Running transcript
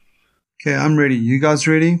Okay, I'm ready. You guys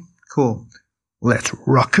ready? Cool. Let's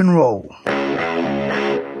rock and roll.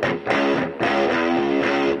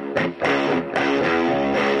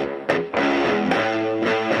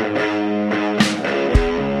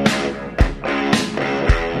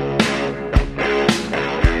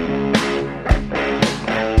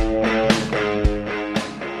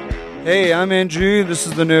 Hey, I'm Andrew. This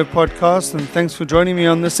is the Nerd Podcast, and thanks for joining me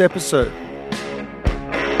on this episode.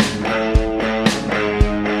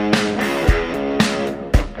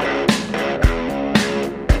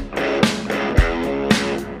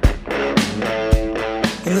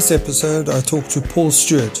 In this episode, I talk to Paul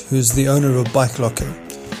Stewart, who is the owner of Bike Locker.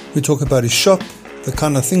 We talk about his shop, the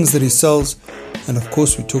kind of things that he sells, and of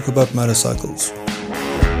course we talk about motorcycles.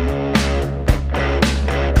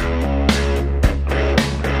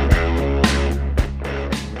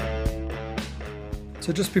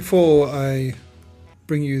 So just before I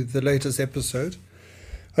bring you the latest episode,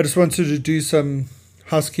 I just wanted to do some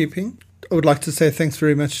housekeeping. I would like to say thanks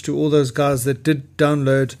very much to all those guys that did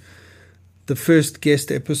download the first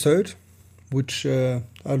guest episode, which I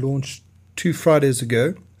launched 2 Fridays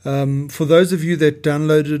ago. For those of you that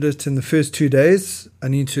downloaded it in the first 2 days, I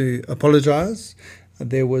need to apologize.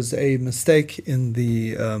 There was a mistake in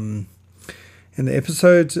the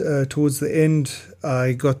episode. Towards the end,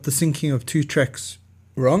 I got the syncing of 2 tracks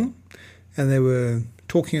wrong, and they were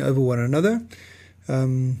talking over one another. I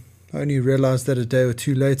only realized that a day or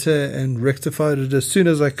 2 later and rectified it as soon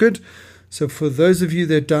as I could. So for those of you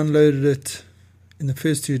that downloaded it in the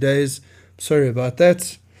first 2 days, sorry about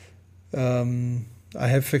that. I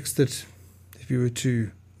have fixed it. If you were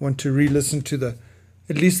to want to re-listen to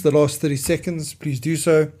at least the last 30 seconds, please do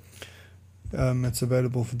so. It's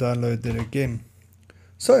available for download then again.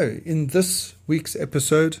 So in this week's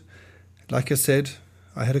episode, like I said,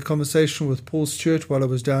 I had a conversation with Paul Stewart while I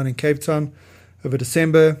was down in Cape Town over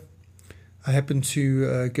December. I happened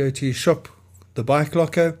to go to his shop, the Bike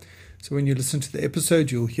Locker. So when you listen to the episode,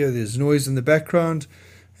 you'll hear there's noise in the background.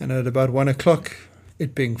 And at about 1 o'clock,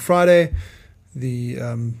 it being Friday, the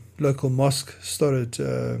local mosque started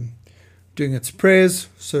doing its prayers.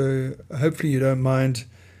 So hopefully you don't mind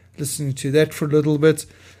listening to that for a little bit.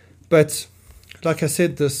 But like I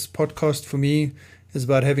said, this podcast for me is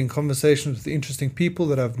about having conversations with interesting people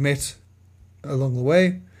that I've met along the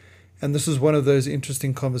way. And this is one of those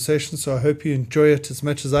interesting conversations. So I hope you enjoy it as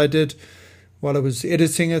much as I did while I was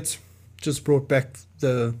editing it. Just brought back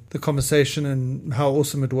the conversation and how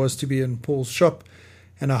awesome it was to be in Paul's shop.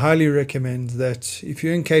 And I highly recommend that if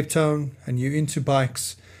you're in Cape Town and you're into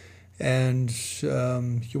bikes and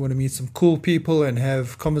you want to meet some cool people and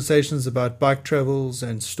have conversations about bike travels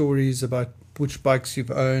and stories about which bikes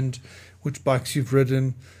you've owned, which bikes you've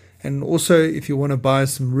ridden, and also if you want to buy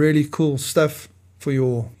some really cool stuff for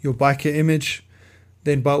your biker image,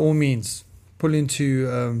 then by all means, pull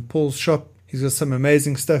into Paul's shop. He's got some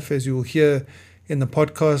amazing stuff, as you will hear in the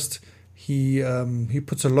podcast. He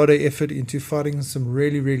puts a lot of effort into finding some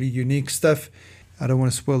really, really unique stuff. I don't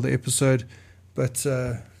want to spoil the episode, but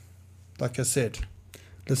like I said,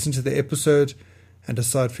 listen to the episode and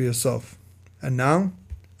decide for yourself. And now,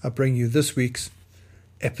 I bring you this week's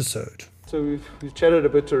episode. So we've chatted a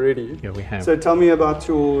bit already. Yeah, we have. So tell me about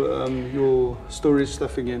your storage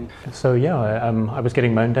stuff again. So yeah, I was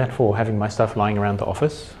getting moaned at for having my stuff lying around the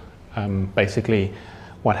office. Basically,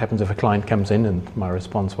 what happens if a client comes in? And my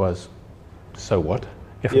response was, so what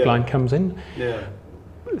if a client comes in? Yeah.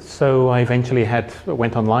 So I eventually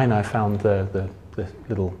went online. I found the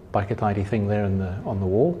little biker tidy thing there on the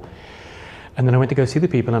wall. And then I went to go see the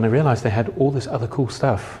people, and I realized they had all this other cool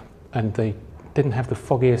stuff, and they didn't have the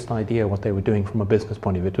foggiest idea what they were doing from a business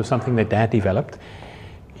point of view. It was something that Dad developed.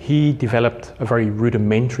 He developed a very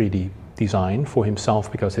rudimentary design for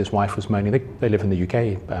himself because his wife was moaning. They live in the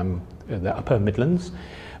UK, the Upper Midlands,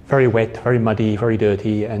 very wet, very muddy, very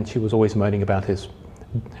dirty, and she was always moaning about his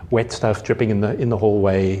wet stuff dripping in the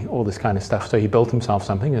hallway, all this kind of stuff. So he built himself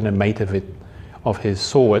something, and a mate of his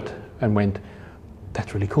saw it and went,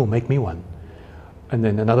 "That's really cool, make me one." And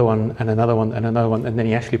then another one, and another one, and another one, and then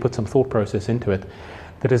he actually put some thought process into it.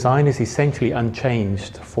 The design is essentially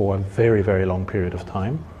unchanged for a very, very long period of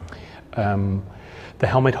time. The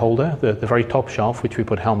helmet holder, the very top shelf, which we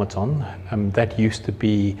put helmets on, that used to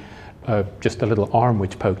be just a little arm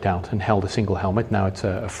which poked out and held a single helmet. Now it's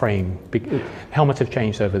a frame. Helmets have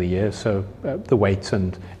changed over the years, so the weights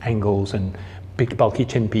and angles and big bulky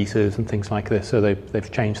chin pieces and things like this, so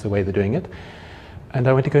they've changed the way they're doing it. And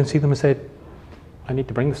I went to go and see them and said, I need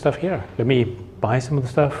to bring the stuff here. Let me buy some of the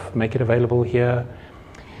stuff, make it available here.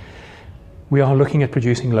 We are looking at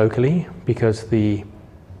producing locally because the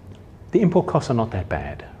import costs are not that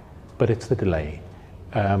bad, but it's the delay.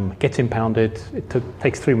 gets impounded. It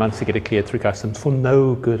takes 3 months to get it cleared through customs for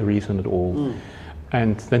no good reason at all.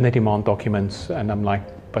 And then they demand documents, and I'm like,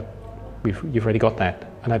 but you've already got that.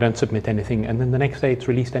 And I don't submit anything, and then the next day it's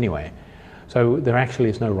released anyway. So there actually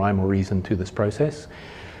is no rhyme or reason to this process.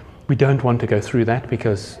 We don't want to go through that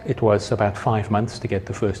because it was about 5 months to get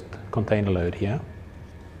the first container load here.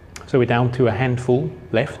 So we're down to a handful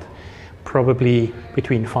left, probably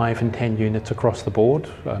between 5 and 10 units across the board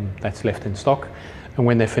that's left in stock. And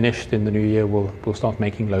when they're finished in the new year, we'll start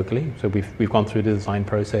making locally. So we've gone through the design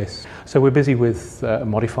process. So we're busy with a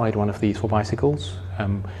modified one of these for bicycles.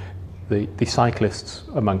 The cyclists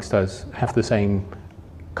amongst us have the same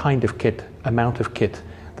kind of kit, amount of kit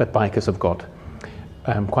that bikers have got.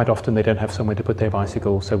 Quite often they don't have somewhere to put their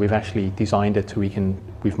bicycle, so we've actually designed it so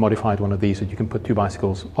we've modified one of these that you can put 2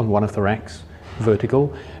 bicycles on one of the racks,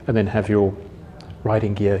 vertical, and then have your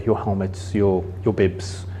riding gear, your helmets, your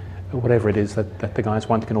bibs, whatever it is that the guys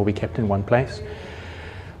want can all be kept in one place.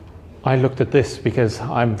 I looked at this because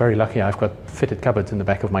I'm very lucky. I've got fitted cupboards in the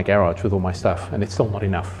back of my garage with all my stuff, and it's still not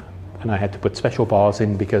enough. And I had to put special bars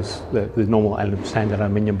in because the normal standard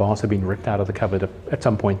aluminium bars have been ripped out of the cupboard at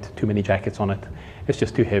some point. Too many jackets on it. It's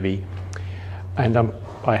just too heavy. And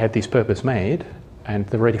I had these purpose made, and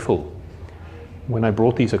they're already full. When I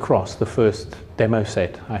brought these across, the first demo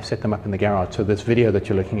set, I set them up in the garage. So this video that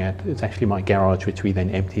you're looking at, it's actually my garage, which we then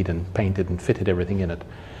emptied and painted and fitted everything in it.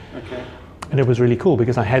 Okay. And it was really cool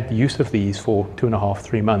because I had use of these for 2.5,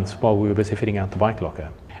 3 months while we were busy fitting out the bike locker.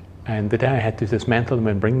 And the day I had to dismantle them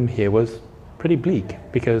and bring them here was pretty bleak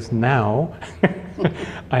because now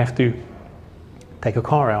I have to take a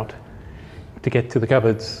car out to get to the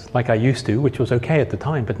cupboards like I used to, which was okay at the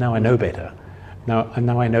time, but now I know better. Now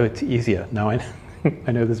I know it's easier. Now I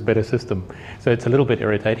know there's a better system. So it's a little bit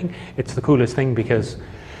irritating. It's the coolest thing because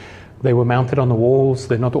they were mounted on the walls.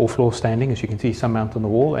 They're not all floor standing, as you can see, some mount on the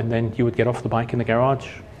wall. And then you would get off the bike in the garage,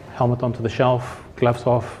 helmet onto the shelf, gloves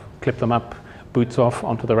off, clip them up, boots off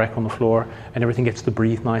onto the rack on the floor, and everything gets to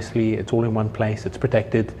breathe nicely. It's all in one place. It's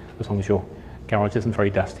protected. As long as your garage isn't very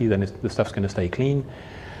dusty, then the stuff's going to stay clean.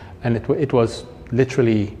 And it was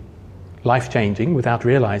literally life-changing without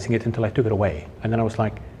realizing it until I took it away. And then I was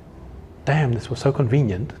like, damn, this was so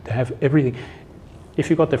convenient to have everything. If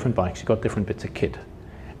you've got different bikes, you've got different bits of kit,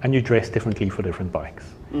 and you dress differently for different bikes.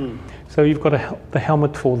 So you've got the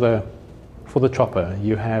helmet for the chopper,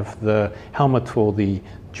 you have the helmet for the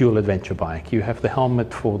dual adventure bike, you have the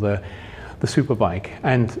helmet for the super bike,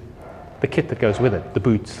 and the kit that goes with it, the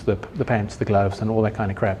boots, the pants, the gloves, and all that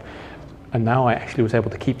kind of crap. And now I actually was able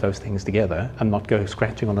to keep those things together and not go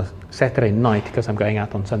scratching on a Saturday night because I'm going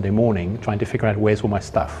out on Sunday morning trying to figure out where's all my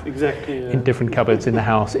stuff. Exactly. Yeah. In different cupboards, in the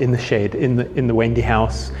house, in the shed, in the Wendy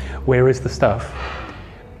house. Where is the stuff?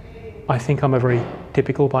 I think I'm a very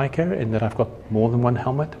typical biker in that I've got more than one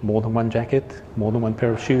helmet, more than one jacket, more than one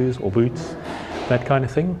pair of shoes or boots, that kind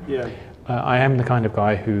of thing. Yeah. I am the kind of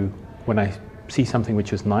guy who, when I see something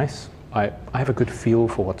which is nice, I have a good feel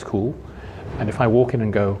for what's cool. And if I walk in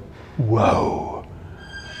and go, whoa,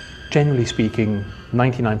 generally speaking,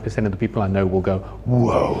 99% of the people I know will go,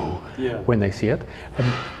 whoa, when they see it.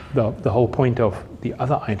 And the whole point of the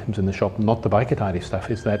other items in the shop, not the biker tidy stuff,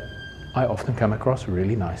 is that I often come across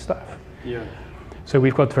really nice stuff. Yeah. So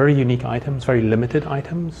we've got very unique items, very limited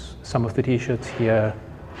items. Some of the t-shirts here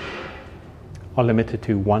are limited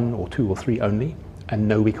to 1 or 2 or 3 only. And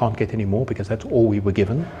no, we can't get any more because that's all we were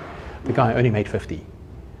given. The guy only made 50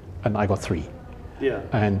 and I got 3. Yeah.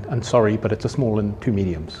 And sorry, but it's a small and 2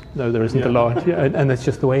 mediums. No, there isn't a large, and that's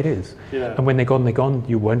just the way it is. Yeah. And when they're gone, they're gone.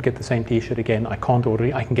 You won't get the same t-shirt again. I can't order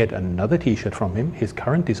it. I can get another t-shirt from him, his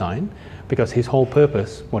current design, because his whole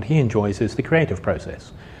purpose, what he enjoys, is the creative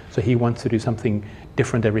process. So he wants to do something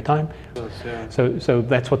different every time. Yeah. So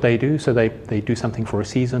that's what they do. So they do something for a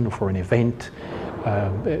season or for an event.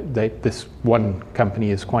 This one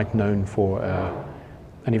company is quite known for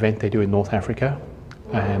an event they do in North Africa,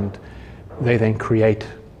 and they then create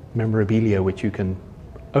memorabilia which you can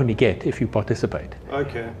only get if you participate.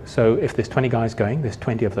 Okay. So if there's 20 guys going, there's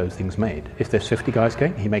 20 of those things made. If there's 50 guys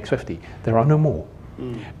going, he makes 50. There are no more.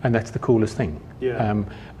 And that's the coolest thing. Yeah.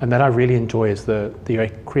 And that I really enjoy is the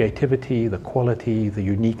creativity, the quality, the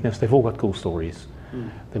uniqueness. They've all got cool stories.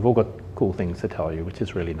 They've all got cool things to tell you, which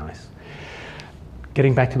is really nice.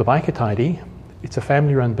 Getting back to the Biker Tidy, it's a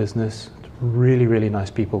family-run business. Really, really nice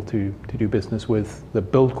people to do business with. The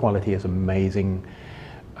build quality is amazing.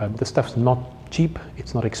 The stuff's not cheap.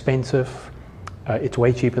 It's not expensive. It's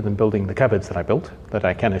way cheaper than building the cupboards that I built, that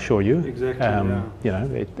I can assure you. Exactly, yeah. You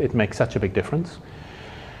know, it makes such a big difference.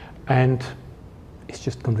 And it's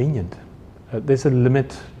just convenient. There's a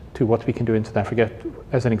limit to what we can do in South Africa,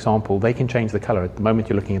 as an example, they can change the color. At the moment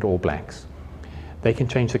you're looking at all blacks. They can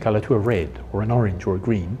change the color to a red or an orange or a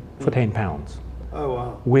green for £10. Oh,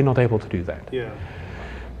 wow. We're not able to do that. Yeah.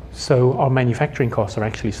 So our manufacturing costs are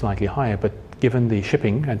actually slightly higher, but given the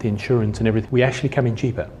shipping and the insurance and everything, we actually come in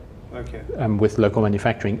cheaper. Okay. With local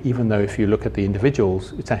manufacturing, even though if you look at the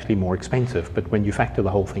individuals, it's actually more expensive. But when you factor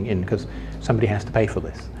the whole thing in, because somebody has to pay for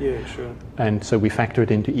this. Yeah, sure. And so we factor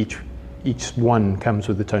it into each one comes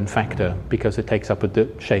with its own factor because it takes up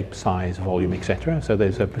a shape, size, volume, etc. So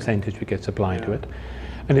there's a percentage that gets applied to it.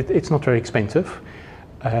 And it's not very expensive.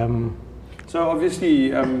 So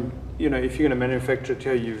obviously, if you're going to manufacture it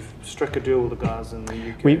here, you've struck a deal with the guys in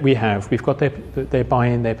the UK. We have. We've got their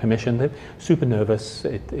buy-in, their permission. They're super nervous.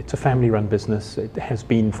 It's a family-run business. It has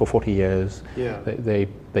been for 40 years. Yeah.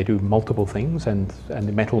 They do multiple things, and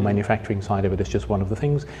the metal manufacturing side of it is just one of the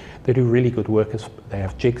things. They do really good work. They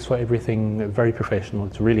have jigs for everything. They're very professional.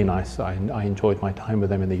 It's really nice. I enjoyed my time with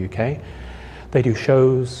them in the UK. They do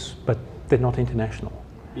shows, but they're not international.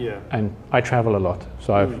 Yeah. And I travel a lot,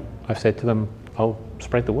 so I've said to them, I'll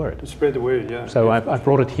spread the word. Spread the word, yeah. So I've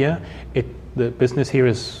brought it here. The business here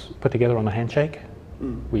is put together on a handshake.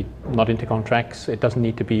 We're not into contracts. It doesn't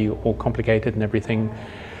need to be all complicated and everything.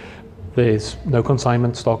 There's no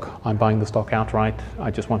consignment stock. I'm buying the stock outright.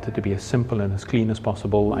 I just want it to be as simple and as clean as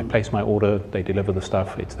possible. I place my order, they deliver the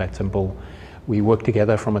stuff. It's that simple. We work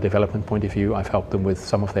together from a development point of view. I've helped them with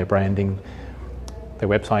some of their branding. Their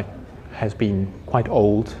website has been quite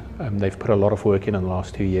old. They've put a lot of work in the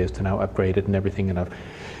last 2 years to now upgrade it and everything, and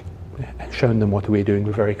I've shown them what we're doing.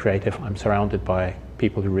 We're very creative. I'm surrounded by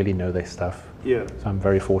people who really know their stuff. Yeah. So I'm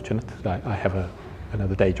very fortunate. I have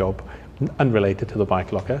another day job unrelated to the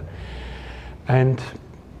Bike Locker, and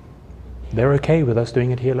they're okay with us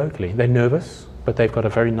doing it here locally. They're nervous, but they've got a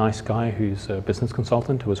very nice guy who's a business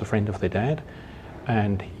consultant who was a friend of their dad,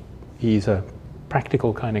 and he's a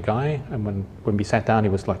practical kind of guy. And when we sat down,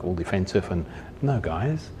 he was like all defensive and, no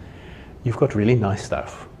guys, you've got really nice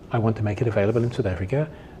stuff. I want to make it available in South Africa.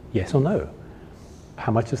 Yes or no?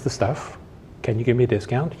 How much is the stuff? Can you give me a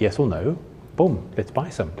discount? Yes or no? Boom, let's buy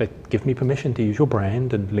some. Give me permission to use your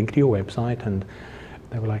brand and link to your website. And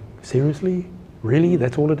they were like, seriously? Really?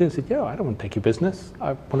 That's all it is? I said, yeah, I don't want to take your business.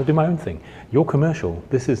 I want to do my own thing. You're commercial.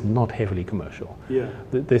 This is not heavily commercial. Yeah.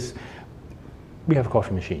 We have a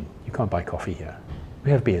coffee machine. You can't buy coffee here. We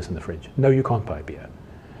have beers in the fridge. No, you can't buy beer.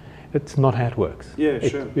 It's not how it works. Yeah,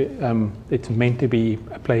 sure. It's meant to be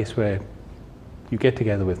a place where you get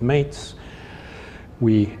together with mates.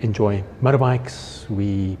 We enjoy motorbikes.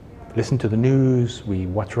 We listen to the news. We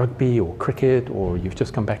watch rugby or cricket, or you've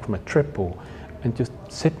just come back from a trip, and just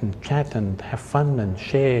sit and chat and have fun and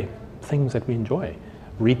share things that we enjoy.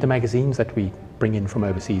 Read the magazines that we bring in from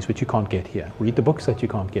overseas, which you can't get here. Read the books that you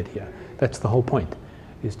can't get here. That's the whole point,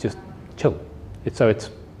 is just chill.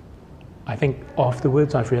 I think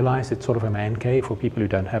afterwards I've realized it's sort of a man cave for people who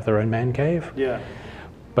don't have their own man cave. Yeah.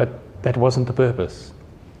 But that wasn't the purpose.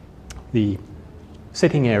 The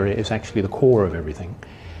sitting area is actually the core of everything,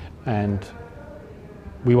 and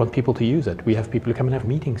we want people to use it. We have people who come and have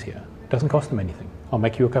meetings here. It doesn't cost them anything. I'll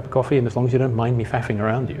make you a cup of coffee, and as long as you don't mind me faffing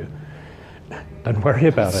around you, don't worry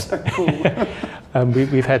about it. So cool.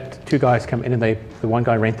 We've had 2 guys come in, and the one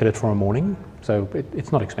guy rented it for a morning, so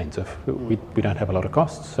it's not expensive. We don't have a lot of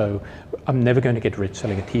costs, so I'm never going to get rich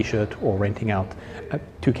selling a T-shirt or renting out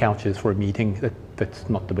 2 couches for a meeting. That's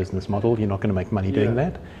not the business model. You're not going to make money doing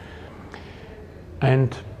that.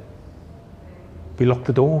 And we locked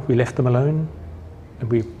the door, we left them alone,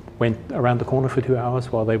 and we went around the corner for 2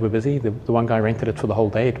 hours while they were busy. The one guy rented it for the whole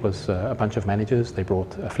day. It was a bunch of managers. They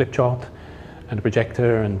brought a flip chart and a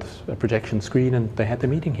projector and a projection screen, and they had the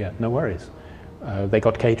meeting here, no worries. They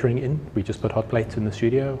got catering in. We just put hot plates in the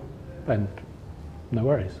studio, and no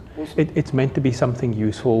worries. Awesome. It's meant to be something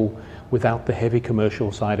useful without the heavy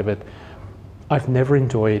commercial side of it. I've never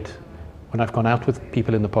enjoyed, when I've gone out with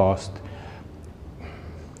people in the past,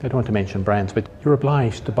 I don't want to mention brands, but you're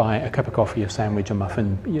obliged to buy a cup of coffee, a sandwich, a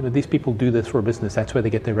muffin. These people do this for a business. That's where they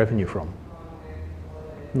get their revenue from.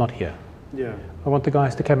 Not here. Yeah. I want the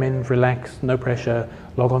guys to come in, relax, no pressure,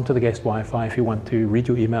 log on to the guest Wi-Fi if you want to, read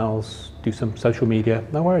your emails, do some social media.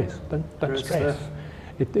 No worries. Don't stress.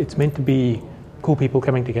 It's meant to be cool people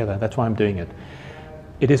coming together. That's why I'm doing it.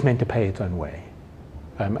 It is meant to pay its own way.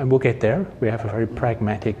 And we'll get there. We have a very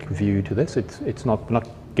pragmatic view to this. It's not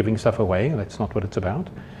giving stuff away. That's not what it's about.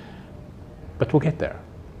 But we'll get there.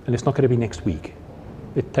 And it's not going to be next week.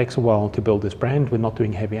 It takes a while to build this brand. We're not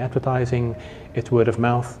doing heavy advertising. It's word of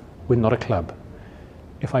mouth. We're not a club.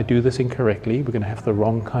 If I do this incorrectly, we're going to have the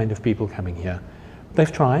wrong kind of people coming here.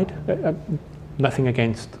 They've tried. Nothing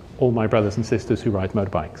against all my brothers and sisters who ride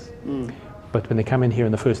motorbikes. But when they come in here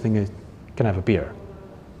and the first thing is, can I have a beer?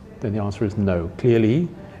 Then the answer is no. Clearly,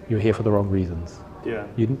 you're here for the wrong reasons. Yeah.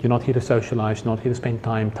 You're not here to socialize, you're not here to spend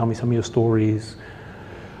time, tell me some of your stories.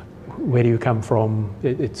 Where do you come from?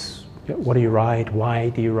 It's what do you ride? Why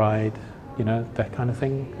do you ride? You know, that kind of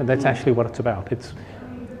thing. And that's actually what it's about. It's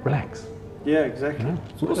relax. Yeah, exactly. You know,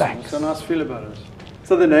 It's awesome. relax. It's a nice feel about it.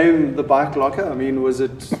 So the name, the Bike Locker, I mean,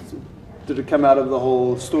 did it come out of the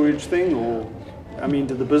whole storage thing, or, I mean,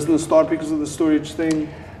 did the business start because of the storage thing?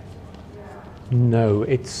 No,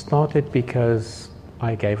 it started because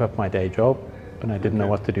I gave up my day job and I didn't know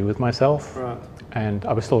what to do with myself. Right. And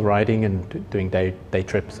I was still riding and doing day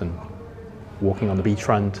trips and walking on the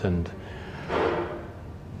beachfront, and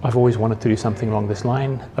I've always wanted to do something along this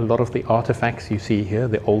line. A lot of the artifacts you see here,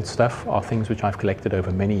 the old stuff, are things which I've collected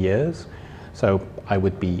over many years. So I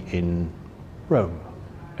would be in Rome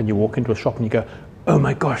and you walk into a shop and you go, oh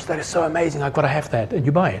my gosh, that is so amazing, I've got to have that, and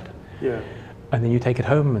you buy it. Yeah. And then you take it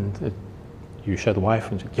home and you show the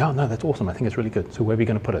wife and say, yeah, no, that's awesome, I think it's really good. So where are we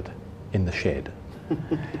going to put it? In the shed.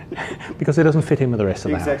 Because it doesn't fit in with the rest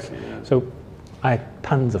of the house. Exactly. Yeah. So I had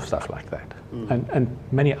tons of stuff like that. And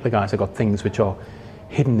many other guys have got things which are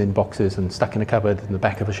hidden in boxes and stuck in a cupboard in the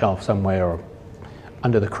back of a shelf somewhere, or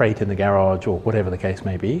under the crate in the garage, or whatever the case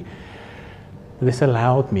may be. This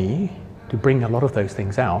allowed me to bring a lot of those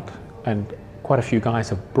things out, and quite a few guys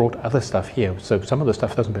have brought other stuff here. So some of the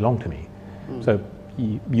stuff doesn't belong to me. So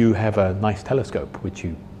you have a nice telescope which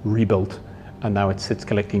you rebuilt, and now it sits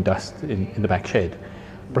collecting dust in the back shed.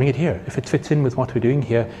 Bring it here. If it fits in with what we're doing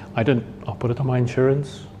here, I'll put it on my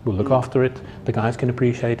insurance, we'll look after it, the guys can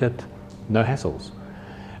appreciate it, no hassles.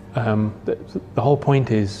 The whole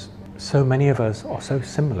point is, so many of us are so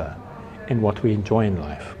similar in what we enjoy in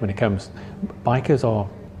life. When it comes, bikers are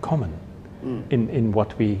common in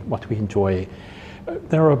what we enjoy.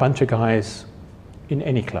 There are a bunch of guys in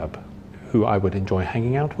any club who I would enjoy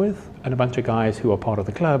hanging out with, and a bunch of guys who are part of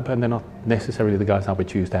the club, and they're not necessarily the guys I would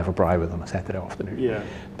choose to have a braai with on a Saturday afternoon. Yeah.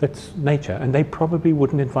 That's nature, and they probably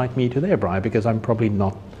wouldn't invite me to their braai because I'm probably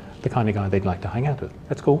not the kind of guy they'd like to hang out with.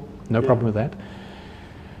 That's cool, no problem with that.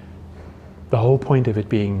 The whole point of it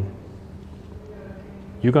being,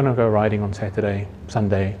 you're going to go riding on Saturday,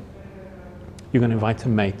 Sunday, you're going to invite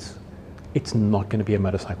some mates. It's not going to be a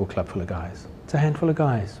motorcycle club full of guys. It's a handful of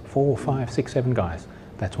guys, 4, 5, 6, 7 guys.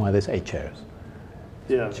 That's why there's 8 chairs.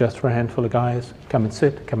 Yeah. Just for a handful of guys. Come and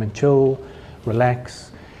sit, come and chill,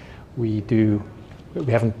 relax. We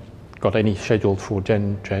haven't got any scheduled for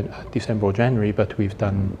December or January, but we've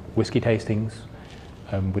done whiskey tastings.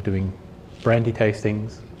 We're doing brandy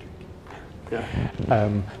tastings.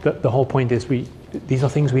 Yeah. The whole point is these are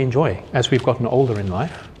things we enjoy. As we've gotten older in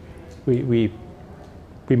life, we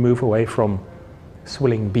move away from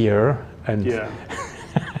swilling beer and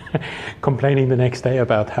complaining the next day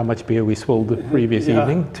about how much beer we swilled the previous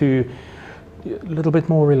evening, to a little bit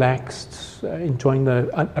more relaxed, enjoying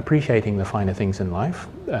appreciating the finer things in life,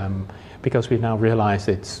 because we've now realized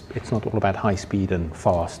it's not all about high speed and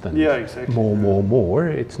fast and exactly. more.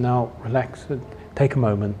 It's now relax, take a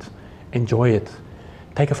moment, enjoy it,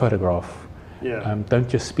 take a photograph. Don't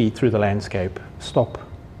just speed through the landscape. Stop,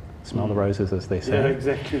 smell the roses, as they say. Yeah,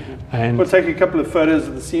 exactly. And we'll take a couple of photos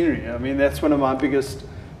of the scenery. I mean, that's one of my biggest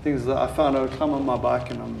things that I found. I would climb on my bike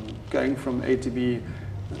and I'm going from A to B,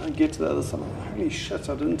 and I get to the other side, I'm like, holy shit,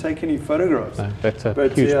 I didn't take any photographs. No, that's a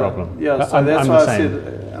huge problem. Yeah, so I'm that's the why I same.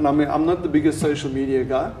 said, and I mean, I'm not the biggest social media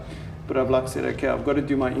guy, but I've like said, okay, I've got to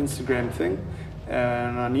do my Instagram thing,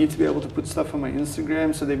 and I need to be able to put stuff on my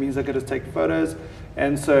Instagram, so that means I got to take photos,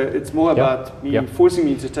 and so it's more about me forcing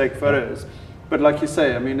me to take photos. But like you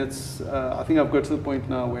say, I mean, it's. I think I've got to the point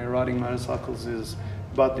now where riding motorcycles is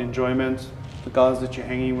about the enjoyment, the guys that you're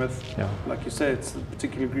hanging with. Like you say, it's a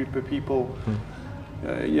particular group of people.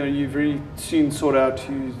 You've really soon sort out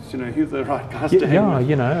who the right guys to hang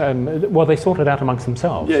with. They sort it out amongst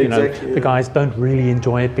themselves. Exactly. The guys don't really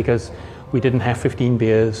enjoy it because we didn't have 15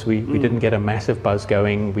 beers, we didn't get a massive buzz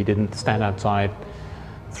going, we didn't stand outside,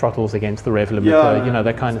 throttles against the rev limiter,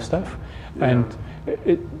 that kind of stuff. Yeah. And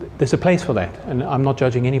there's a place for that, and I'm not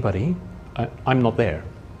judging anybody. I'm not there.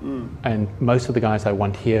 And most of the guys I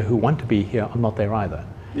want here who want to be here are not there either.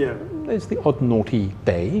 Yeah. There's the odd naughty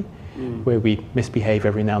day where we misbehave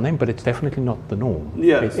every now and then, but it's definitely not the norm.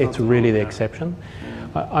 Yeah, it's really the exception.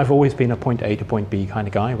 I've always been a point A to point B kind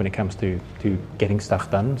of guy when it comes to getting stuff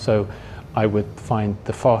done. So I would find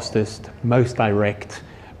the fastest, most direct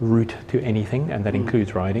route to anything, and that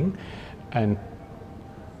includes riding. And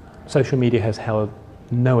social media has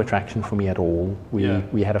no attraction for me at all. Yeah.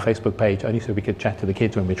 We had a Facebook page only so we could chat to the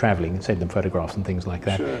kids when we're traveling and send them photographs and things like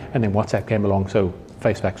that. Sure. And then WhatsApp came along, so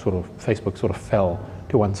Facebook sort of fell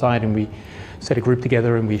to one side, and we set a group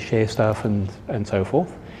together and we share stuff and so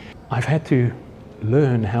forth. I've had to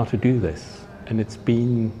learn how to do this, and it's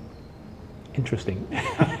been interesting.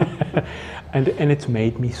 and it's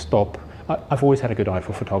made me stop. I've always had a good eye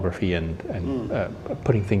for photography and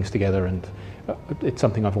putting things together, and it's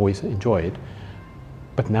something I've always enjoyed.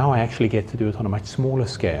 But now I actually get to do it on a much smaller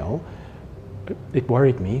scale. It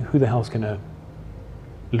worried me, who the hell's going to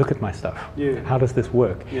look at my stuff? Yeah. How does this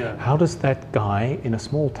work? Yeah. How does that guy in a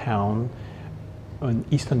small town in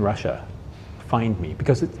eastern Russia find me?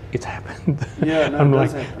 Because it's happened. Yeah, no, I'm it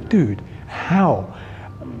like, does happen. dude, how?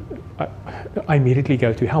 I immediately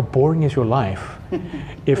go to, how boring is your life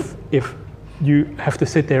if you have to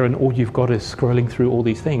sit there and all you've got is scrolling through all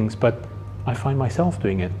these things? But I find myself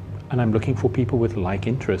doing it, and I'm looking for people with like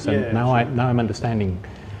interests, and Yeah, now sure. I'm understanding.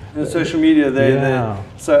 And social media, Yeah.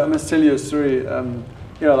 so I must tell you a story.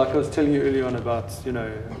 Like I was telling you earlier on about,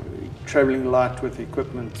 traveling light with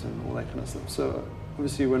equipment and all that kind of stuff. So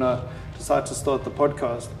obviously when I decided to start the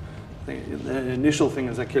podcast, I think the initial thing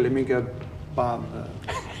is, okay, let me go buy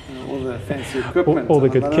all the fancy equipment. All the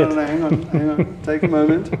And good I'm kit. No, hang on, take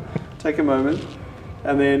a moment.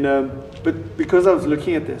 And then, but because I was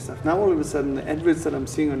looking at that stuff, now all of a sudden the adverts that I'm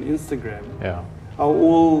seeing on Instagram Yeah. are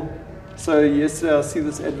all. So yesterday I see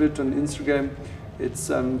this advert on Instagram. It's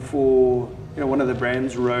for one of the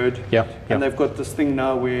brands, Rode. Yeah. And they've got this thing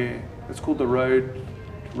now where it's called the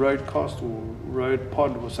Roadcast or Rode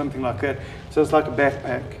Pod or something like that. So it's like a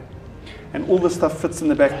backpack, and all the stuff fits in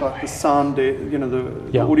the back, like the sound, the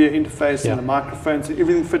audio interface and the microphones, and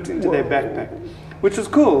everything fits into their backpack, which is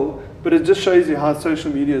cool. But it just shows you how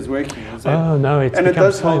social media is working. Oh no, it's and it become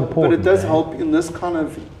does so help, important. but it does eh? help in this kind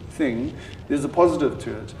of thing. There's a positive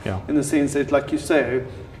to it, in the sense that, like you say,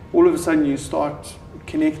 all of a sudden you start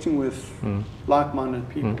connecting with like-minded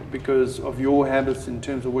people because of your habits in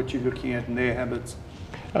terms of what you're looking at and their habits.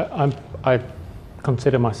 I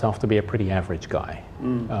consider myself to be a pretty average guy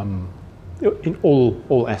in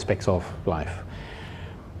all aspects of life.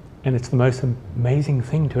 And it's the most amazing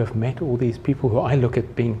thing to have met all these people who I look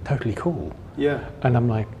at being totally cool. Yeah. And I'm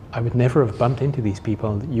like, I would never have bumped into these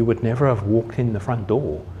people. You would never have walked in the front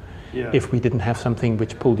door if we didn't have something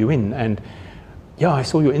which pulled you in. And yeah, I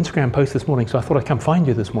saw your Instagram post this morning, so I thought I'd come find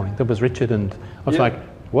you this morning. That was Richard, and I was like,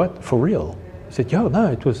 what, for real? He said,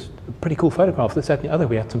 no, it was a pretty cool photograph, this, that, and the other.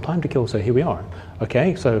 We had some time to kill, so here we are.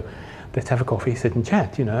 Okay, so let's have a coffee, sit and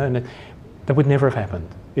chat, and that would never have happened.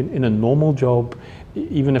 In a normal job,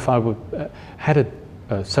 even if I had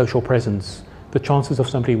a social presence, the chances of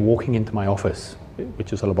somebody walking into my office,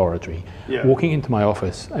 which is a laboratory, walking into my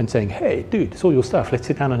office and saying, hey, dude, it's all your stuff, let's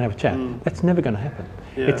sit down and have a chat, that's never going to happen.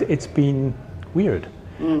 Yeah. It's been weird.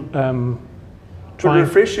 But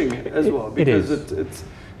refreshing as well, because it's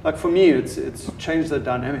like, for me, it's changed the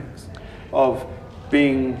dynamics of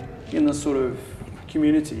being in this sort of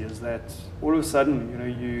community, is that all of a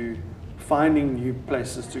sudden, you finding new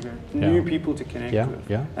places to go, new people to connect with.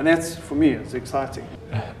 Yeah. And that's, for me, it's exciting.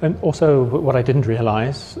 And also, what I didn't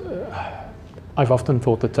realize, I've often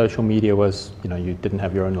thought that social media was, you didn't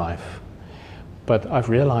have your own life. But I've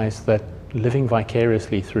realized that living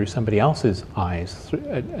vicariously through somebody else's eyes,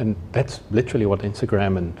 and that's literally what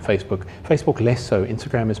Instagram and Facebook less so.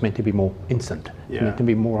 Instagram is meant to be more instant. It's meant to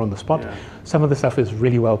be more on the spot. Yeah. Some of the stuff is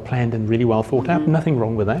really well planned and really well thought out. Nothing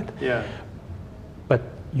wrong with that. Yeah. But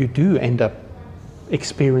you do end up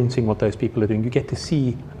experiencing what those people are doing. You get to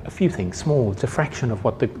see a few things, small. It's a fraction of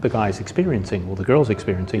what the guy's experiencing or the girl's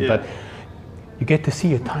experiencing, but you get to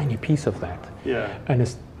see a tiny piece of that. Yeah.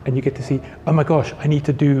 And you get to see, oh my gosh, I need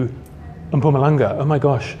to do Mpumalanga. Oh my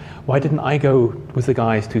gosh, why didn't I go with the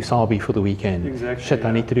guys to Sabi for the weekend? Exactly. Shit,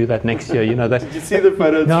 I need to do that next year. That. Did you see the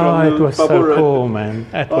photos No, from the it was bubble so run? cool, man.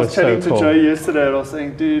 I was chatting to Joe yesterday, and I was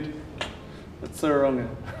saying, dude, that's so wrong.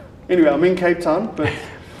 Anyway, I'm in Cape Town, but...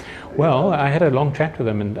 Well, I had a long chat with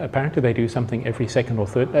them, and apparently they do something every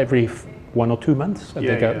 1 or 2 months.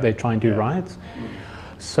 They try and do rides.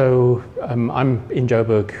 So I'm in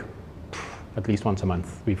Joburg at least once a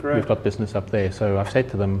month. We've got business up there. So I've said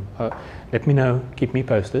to them, let me know, keep me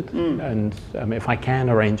posted, and if I can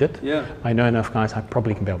arrange it. Yeah. I know enough guys, I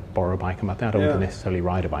probably can be able to borrow a bike up there. I don't want to necessarily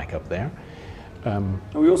ride a bike up there. And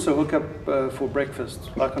we also hook up for breakfast,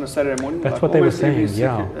 like on a Saturday morning. That's what they were saying,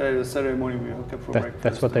 Saturday morning we hook up for breakfast.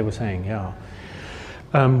 That's what they were saying, yeah.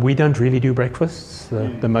 We don't really do breakfasts.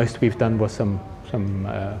 The most we've done was some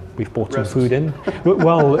we've bought Rusks. some food in.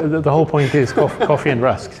 Well, the whole point is coffee and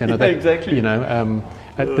rusks. You know, Yeah, exactly. You know,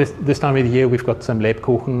 at this time of the year, we've got some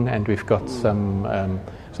Lebkuchen and we've got some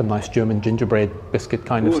nice German gingerbread biscuit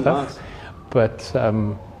kind of Ooh, stuff. nice. But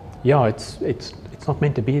yeah, it's not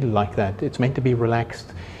meant to be like that. It's meant to be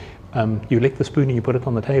relaxed. You lick the spoon and you put it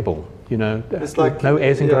on the table. You know, It's like no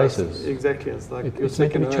airs and yeah, graces. Exactly, it's like your It's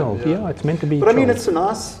meant to be second home, chilled. Yeah, it's meant to be. But I mean, chilled.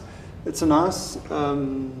 it's a nice.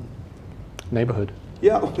 Neighborhood.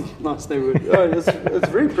 Yeah, nice neighborhood. It's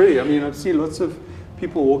very pretty. I mean, I've seen lots of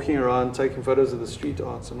people walking around taking photos of the street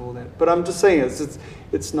arts and all that. But I'm just saying,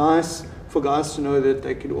 it's nice for guys to know that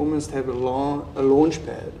they could almost have a launch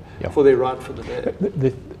pad Yep. for their ride for the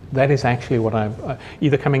day. That is actually what I'm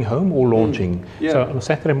either coming home or launching. Yeah. So on a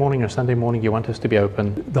Saturday morning or Sunday morning, you want us to be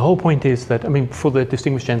open. The whole point is that, I mean, for the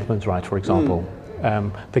Distinguished Gentleman's Ride, for example,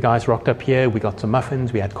 the guys rocked up here, we got some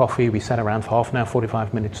muffins, we had coffee, we sat around for half an hour,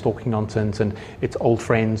 45 minutes talking nonsense, and it's old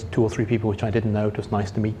friends, 2 or 3 people which I didn't know. It was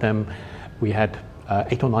nice to meet them. We had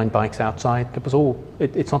 8 or 9 bikes outside. It was all,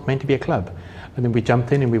 it's not meant to be a club. And then we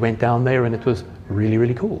jumped in and we went down there and it was really,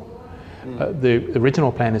 really cool. The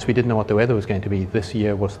original plan is we didn't know what the weather was going to be. This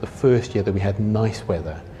year was the first year that we had nice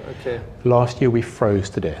weather. Okay. Last year we froze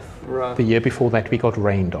to death. Right. The year before that we got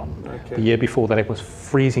rained on. Okay. The year before that it was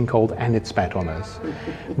freezing cold and it spat on us.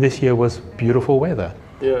 This year was beautiful weather.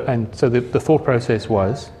 Yeah. And so the thought process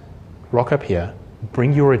was, rock up here,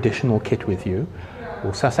 bring your additional kit with you,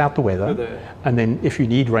 we'll suss out the weather, and then if you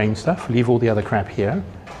need rain stuff, leave all the other crap here.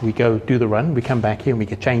 We go do the run, we come back here and we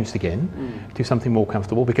get changed again, do something more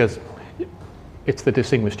comfortable, because it's the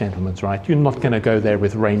Distinguished Gentleman's Ride. You're not going to go there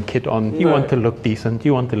with rain kit on. You No. want to look decent.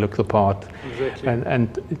 You want to look the part. Exactly. And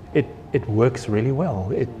it works really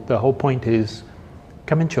well. The whole point is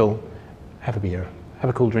come and chill, have a beer, have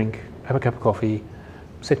a cool drink, have a cup of coffee,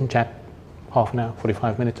 sit and chat half an hour,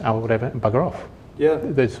 45 minutes, hour, whatever, and bugger off. Yeah.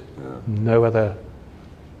 There's no other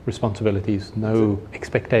responsibilities, no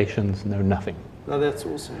expectations, no nothing. No, that's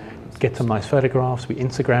awesome. Get some nice photographs, we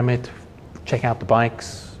Instagram it, check out the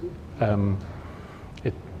bikes.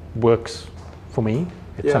 It works for me.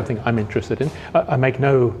 It's Yeah. something I'm interested in. I make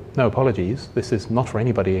no apologies. This is not for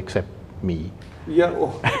anybody except me. Yeah,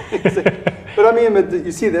 well, exactly. But I mean,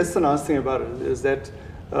 you see, that's the nice thing about it is that,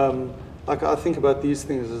 like, I think about these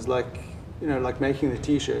things as like, you know, like making the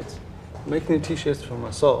t-shirts. I'm making the t-shirts for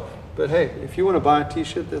myself. But hey, if you want to buy a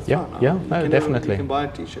t-shirt, that's Yeah, fine. yeah, You no, can definitely. You can buy a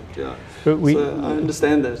t-shirt, yeah. But we- So I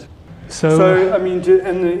understand that. So, So, I mean,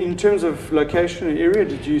 and in terms of location and area,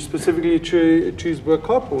 did you specifically choose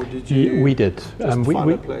Burkop, or did you? we did. just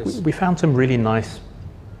find a place? We found some really nice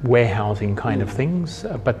warehousing kind of things,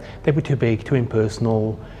 but they were too big, too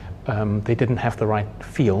impersonal. They didn't have the right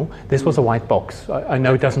feel. This was a white box. I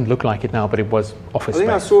know it doesn't look like it now, but it was office I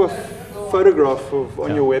think I space. saw a photograph on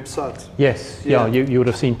Yeah. your website. Yes, Yeah. you would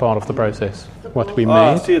have seen part of the process, what we Oh,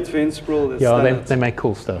 I made. see it's Vensprol. Yeah, they make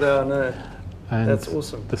cool stuff. Yeah, no, And that's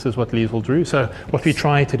awesome. this is what Liesel drew. So what we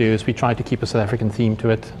try to do is we try to keep a South African theme to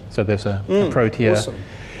it. So there's a protea. Awesome.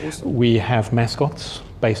 Awesome. We have mascots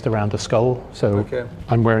based around a skull. So Okay.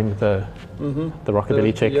 I'm wearing the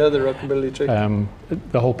rockabilly chick. Yeah, the rockabilly chick.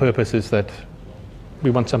 The whole purpose is that we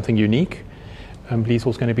want something unique.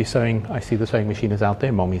 Liesel's going to be sewing. I see the sewing machine is out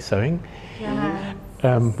there. Mommy's sewing.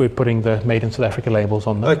 We're putting the Made in South Africa labels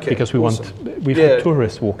on them Okay, because awesome. we've Yeah. had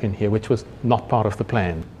tourists walk in here, which was not part of the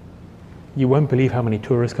plan. You won't believe how many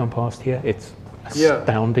tourists come past here. It's Yeah.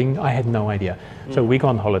 astounding. I had no idea. So we go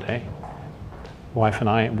on holiday. Wife and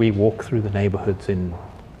I, we walk through the neighborhoods in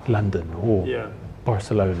London or Yeah.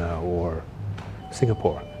 Barcelona or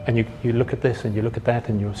Singapore. And you look at this and you look at that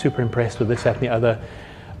and you're super impressed with this, that and the other.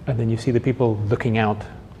 And then you see the people looking out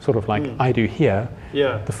sort of like I do here.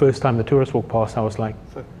 Yeah. The first time the tourists walked past, I was like,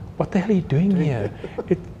 what the hell are you doing here?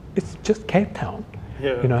 It's just Cape Town.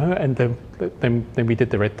 Yeah. You know, and then we did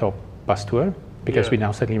the Red Top bus tour because Yeah. we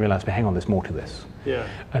now suddenly realized, hang on, there's more to this. Yeah.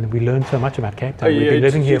 And we learned so much about Cape Town. Oh, We've yeah, been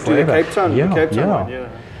living did here you do the forever. Cape Town, yeah, the Cape Town yeah. one, yeah.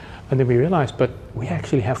 And then we realized, but we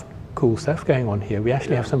actually have cool stuff going on here. We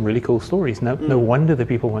actually have some really cool stories. No wonder the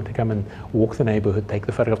people want to come and walk the neighborhood, take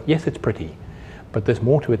the photograph. Yes, it's pretty, but there's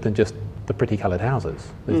more to it than just the pretty colored houses.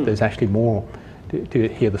 There's actually more to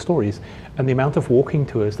hear the stories. And the amount of walking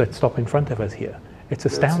tours that stop in front of us here, it's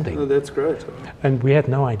astounding. That's great. And we had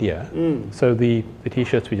no idea. So the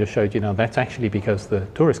T-shirts we just showed you now, that's actually because the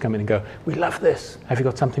tourists come in and go, we love this. Have you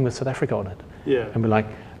got something with South Africa on it? Yeah. And we're like,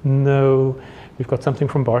 no, we've got something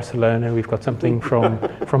from Barcelona. We've got something from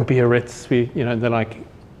Biarritz. And they're like,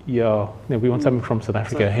 yeah, no, we want something from South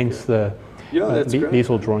Africa. Hence the Yeah, that's great.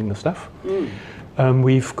 Liesel drawing the stuff.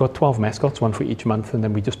 We've got 12 mascots, one for each month, and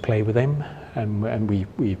then we just play with them. And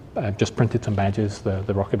we just printed some badges. The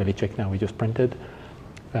Rockabilly Chick now we just printed.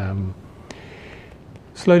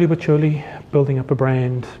 Slowly but surely, building up a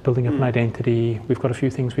brand, building up an identity. We've got a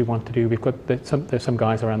few things we want to do. There's some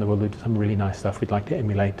guys around the world who do some really nice stuff we'd like to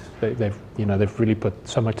emulate. They've really put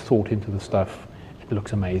so much thought into the stuff. It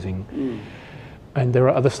looks amazing. And there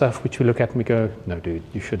are other stuff which we look at and we go, no, dude,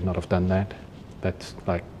 you should not have done that. That's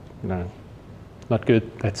like, not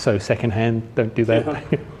good. That's so secondhand. Don't do that.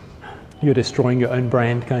 Yeah. You're destroying your own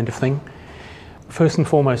brand, kind of thing. First and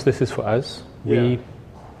foremost, this is for us. We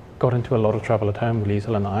got into a lot of trouble at home,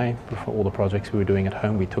 Liesel and I, for all the projects we were doing at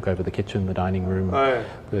home. We took over the kitchen, the dining room,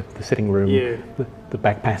 the sitting room, the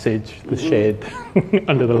back passage, the shed,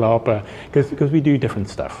 under the larper, because we do different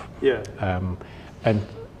stuff. Yeah. And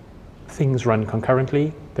things run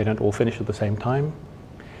concurrently. They don't all finish at the same time.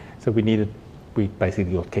 So we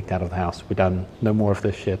basically got kicked out of the house. We're done. No more of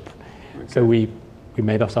this shit. Okay. So we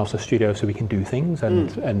made ourselves a studio so we can do things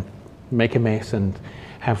and make a mess and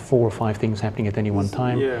have 4 or 5 things happening at any one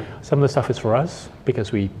time. Yeah. Some of the stuff is for us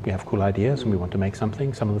because we have cool ideas and we want to make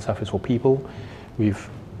something. Some of the stuff is for people. We've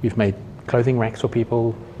made clothing racks for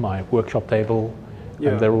people, my workshop table,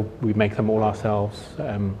 and we make them all ourselves.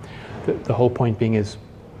 The whole point being is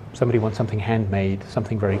somebody wants something handmade,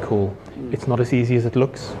 something very cool. It's not as easy as it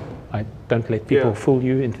looks. I don't let people fool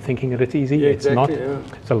you into thinking that it's easy. It's not.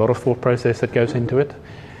 It's a lot of thought process that goes into it.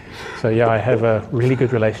 So I have a really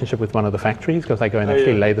good relationship with one of the factories because I go and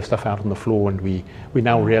actually lay the stuff out on the floor, and we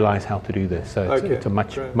now realize how to do this. So it's a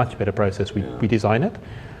much better process. We design it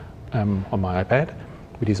on my iPad.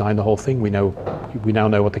 We design the whole thing. We now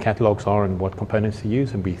know what the catalogs are and what components to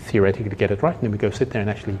use, and we theoretically get it right. And then we go sit there and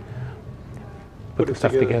actually put the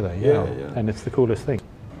stuff together. Yeah. And it's the coolest thing.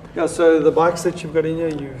 Yeah. So the bikes that you've got in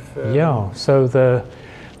here, So the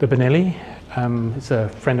Benelli is a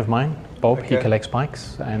friend of mine. Bob, he collects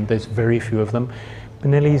bikes, and there's very few of them.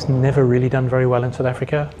 Benelli's never really done very well in South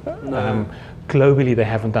Africa. No. Globally, they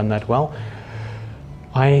haven't done that well.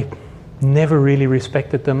 I never really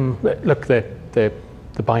respected them. Look, the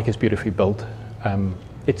bike is beautifully built.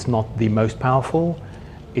 It's not the most powerful.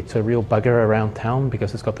 It's a real bugger around town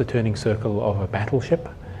because it's got the turning circle of a battleship.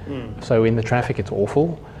 So in the traffic, it's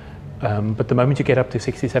awful. But the moment you get up to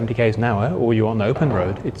 60, 70 k's an hour, or you're on the open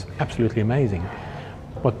road, it's absolutely amazing.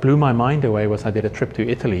 What blew my mind away was I did a trip to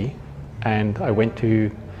Italy, and I went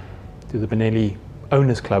to the Benelli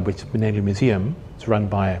Owners Club, which is Benelli Museum. It's run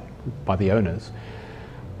by the owners.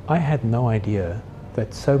 I had no idea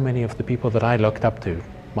that so many of the people that I looked up to,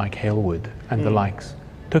 Mike Halewood and the likes,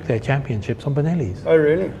 took their championships on Benellis. Oh,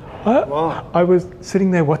 really? Wow. I was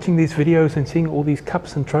sitting there watching these videos and seeing all these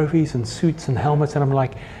cups and trophies and suits and helmets, and I'm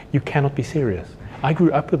like, you cannot be serious. I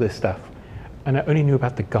grew up with this stuff, and I only knew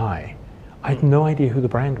about the guy. I had no idea who the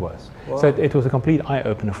brand was. Wow. So it was a complete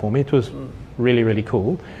eye-opener for me. It was really, really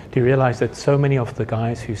cool to realize that so many of the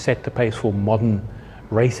guys who set the pace for modern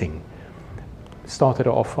racing started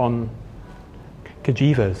off on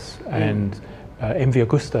Cagivas and MV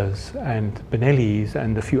Agustas and Benellis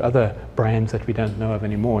and a few other brands that we don't know of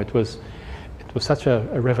anymore. It was such a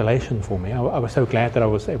revelation for me. I was so glad that I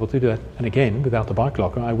was able to do that. And again, without the bike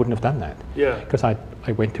locker, I wouldn't have done that. Yeah. Because I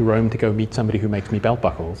went to Rome to go meet somebody who makes me belt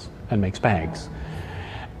buckles and makes bags.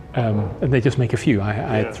 And they just make a few. I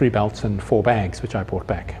had 3 belts and 4 bags, which I brought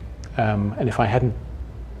back. And if I hadn't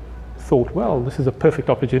thought, well, this is a perfect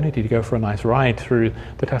opportunity to go for a nice ride through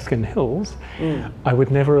the Tuscan hills, I would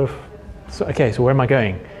never have. So where am I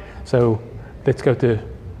going? So let's go to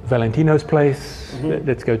Valentino's place,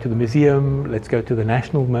 let's go to the museum, let's go to the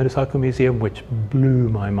National Motorcycle Museum, which blew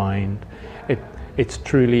my mind. It's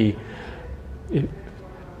truly,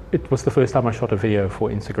 it was the first time I shot a video for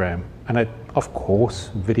Instagram. And of course,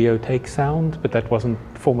 video takes sound, but that wasn't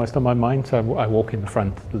foremost on my mind, so I walk in the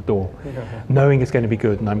front of the door, knowing it's going to be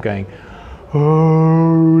good, and I'm going,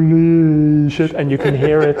 holy shit, and you can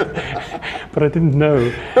hear it, but I didn't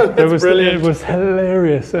know. It was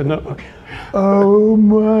hilarious, and oh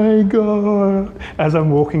my God, as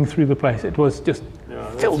I'm walking through the place, it was just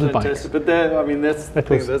filled with bikes. But that's the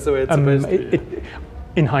thing, that's the way it's supposed to be.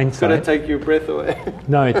 In hindsight, it's going to take your breath away.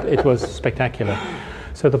 No, it was spectacular.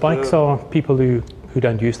 So the bikes are people who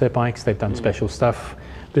don't use their bikes, they've done special stuff.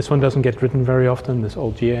 This one doesn't get ridden very often, this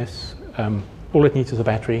old GS. All it needs is a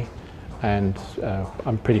battery, and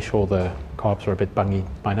I'm pretty sure the carbs are a bit bungy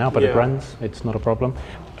by now, but it runs, it's not a problem.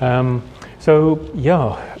 The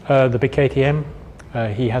big KTM,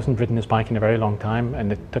 he hasn't ridden his bike in a very long time,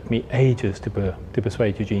 and it took me ages to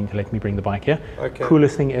persuade Eugene to let me bring the bike here. Okay.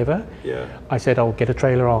 Coolest thing ever. Yeah. I said, I'll get a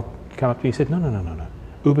trailer, I'll come up to you. He said, no.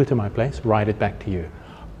 Uber to my place, ride it back to you.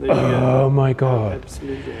 There you go. Oh my God.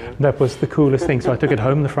 Absolutely. Yeah. That was the coolest thing. So I took it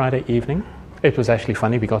home the Friday evening. It was actually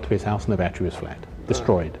funny. We got to his house and the battery was flat,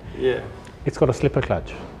 destroyed. Yeah. It's got a slipper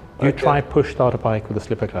clutch. You Okay. try push start a bike with a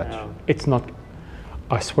slipper clutch. Yeah. It's not.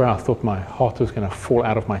 I swear I thought my heart was going to fall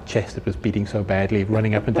out of my chest. It was beating so badly,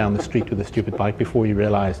 running up and down the street with a stupid bike before you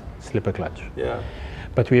realized slipper clutch. Yeah.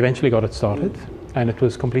 But we eventually got it started and it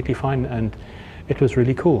was completely fine and it was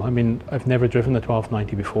really cool. I mean, I've never driven the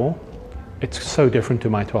 1290 before. It's so different to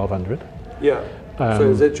my 1200. Yeah. So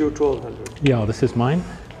is that your 1200? Yeah, this is mine.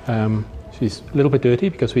 She's a little bit dirty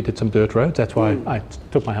because we did some dirt roads. That's why I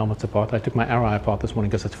took my helmets apart. I took my Arai apart this morning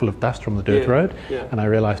because it's full of dust from the dirt road. Yeah. And I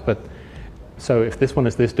realized, so if this one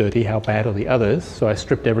is this dirty, how bad are the others? So I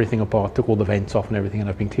stripped everything apart, took all the vents off and everything, and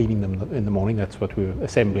I've been cleaning them in the morning. That's what we're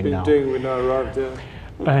assembling now. Doing when I arrived there.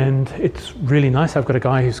 And it's really nice. I've got a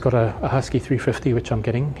guy who's got a Husky 350, which I'm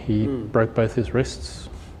getting. He broke both his wrists.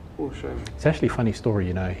 Oh, shame. It's actually a funny story,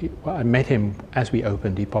 you know. I met him as we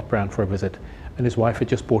opened. He popped round for a visit, and his wife had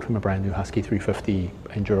just bought him a brand new Husky 350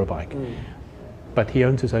 enduro bike. But he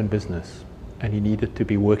owns his own business, and he needed to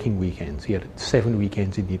be working weekends. He had 7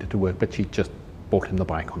 weekends he needed to work, but she just bought him the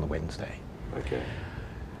bike on the Wednesday. Okay.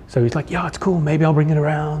 So he's like, yeah, it's cool. Maybe I'll bring it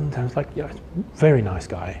around. And I was like, yeah, very nice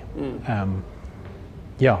guy.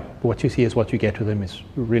 Yeah, what you see is what you get with him is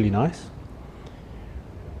really nice.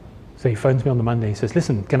 So he phones me on the Monday. He says,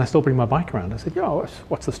 listen, can I still bring my bike around? I said, yeah,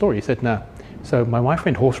 what's the story? He said, no. So my wife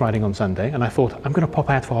went horse riding on Sunday, and I thought, I'm going to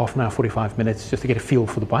pop out for half an hour, 45 minutes, just to get a feel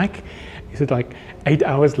for the bike. He said, like, 8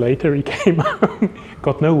 hours later, he came home,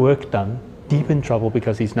 got no work done, deep in trouble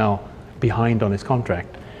because he's now behind on his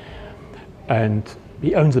contract. And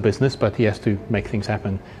he owns the business, but he has to make things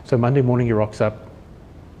happen. So Monday morning, he rocks up,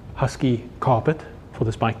 Husky carpet for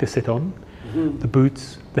this bike to sit on, the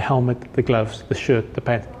boots, the helmet, the gloves, the shirt, the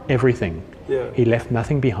pant, everything. Yeah. He left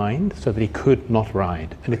nothing behind so that he could not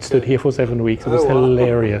ride. And it stood here for 7 weeks. It was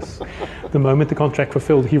hilarious. The moment the contract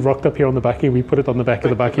fulfilled, he rocked up here on the bakkie. We put it on the back of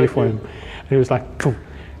the bakkie for him. And he was like, cool.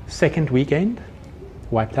 Second weekend,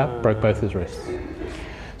 wiped out, broke both his wrists.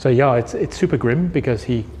 So yeah, it's super grim because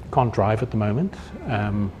he can't drive at the moment.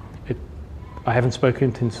 I haven't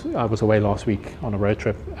spoken since I was away last week on a road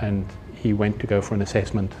trip, and he went to go for an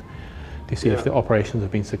assessment to see if the operations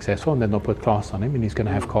have been successful, and then they'll put casts on him, and he's going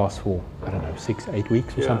to have casts for, I don't know, 6-8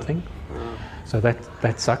 weeks or something. So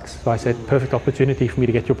that sucks. So I said, perfect opportunity for me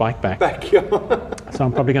to get your bike back. So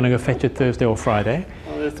I'm probably going to go fetch it Thursday or Friday.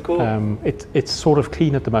 Oh, that's cool. It's sort of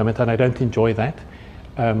clean at the moment, and I don't enjoy that.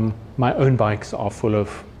 My own bikes are full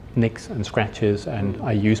of nicks and scratches, and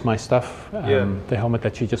I use my stuff. The helmet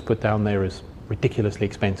that you just put down there is ridiculously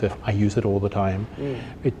expensive. I use it all the time.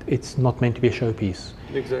 It's not meant to be a showpiece.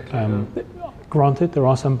 Exactly. Granted, there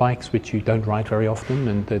are some bikes which you don't ride very often,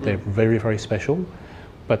 and they're very, very special,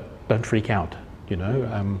 but don't freak out, you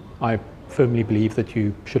know. I firmly believe that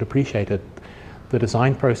you should appreciate it. The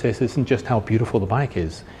design process isn't just how beautiful the bike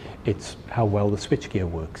is, it's how well the switchgear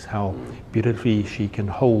works, how beautifully she can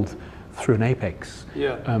hold through an apex,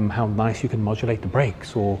 how nice you can modulate the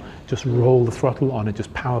brakes or just roll the throttle on and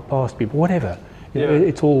just power past people, whatever. You know,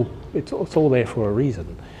 it's all there for a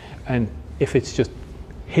reason. And if it's just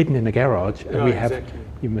hidden in a garage, and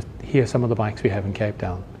you must hear some of the bikes we have in Cape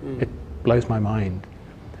Town. It blows my mind.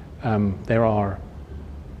 There are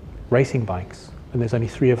racing bikes, and there's only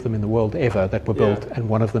 3 of them in the world ever that were built, and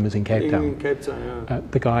one of them is in Cape Town.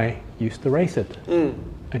 The guy used to race it,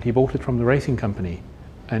 and he bought it from the racing company,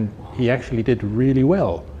 and he actually did really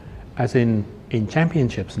well, as in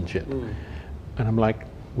championships and shit. And I'm like,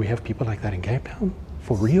 we have people like that in Cape Town?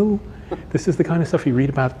 For real? This is the kind of stuff you read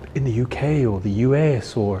about in the UK or the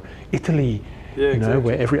US or Italy, you know,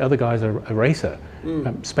 where every other guy's a racer.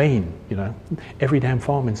 Spain, you know, every damn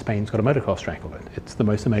farm in Spain's got a motocross track on it. It's the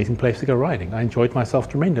most amazing place to go riding. I enjoyed myself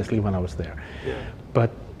tremendously when I was there.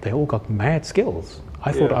 But they all got mad skills.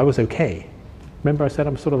 I thought I was okay. Remember I said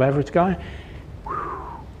I'm sort of average guy?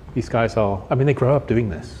 These guys are, I mean, they grow up doing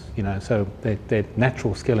this, you know, so their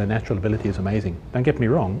natural skill and natural ability is amazing. Don't get me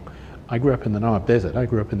wrong, I grew up in the Namib Desert, I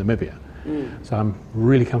grew up in Namibia, so I'm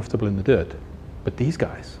really comfortable in the dirt. But these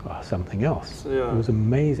guys are something else. It was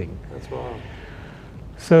amazing. That's wild.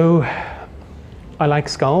 So I like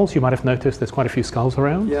skulls. You might have noticed there's quite a few skulls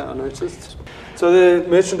around. Yeah, I noticed. So the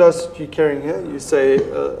merchandise you're carrying here, you say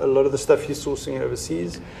a lot of the stuff you're sourcing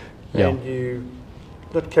overseas, and you're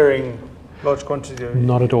not carrying large quantity of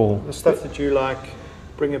Not at all. The stuff that you like,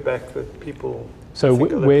 bring it back that people. So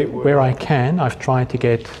where I can, I've tried to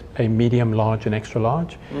get a medium, large, and extra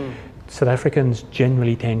large. South Africans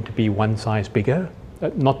generally tend to be one size bigger,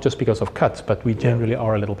 not just because of cuts, but we generally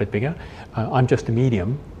are a little bit bigger. I'm just a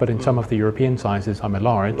medium, but in some of the European sizes, I'm a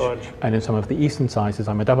large, and in some of the Eastern sizes,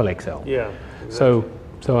 I'm a double XL. Yeah, exactly.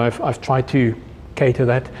 So I've tried to cater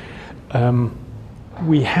that.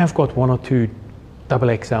 We have got one or two double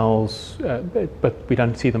XLs, but we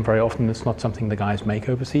don't see them very often. It's not something the guys make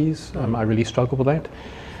overseas. I really struggle with that.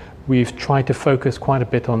 We've tried to focus quite a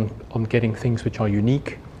bit on getting things which are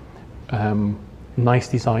unique, nice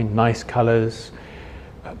design, nice colors,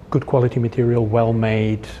 good quality material, well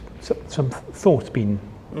made, some thought's been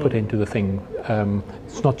put into the thing.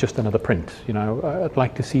 It's not just another print, you know. I'd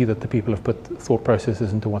like to see that the people have put thought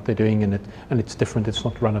processes into what they're doing, and it's different. It's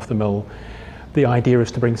not run of the mill. The idea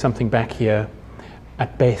is to bring something back here.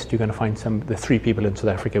 At best, you're going to find the 3 people in South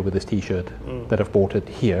Africa with this T-shirt that have bought it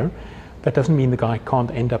here. That doesn't mean the guy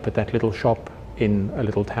can't end up at that little shop in a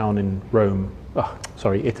little town in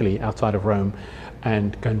Italy, outside of Rome,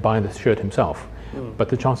 and go and buy the shirt himself. But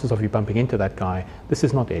the chances of you bumping into that guy, this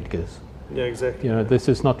is not Edgar's. Yeah, exactly. You know, this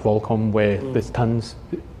is not Volcom where there's tons.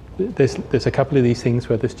 There's a couple of these things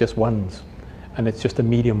where there's just ones, and it's just a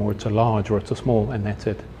medium or it's a large or it's a small, and that's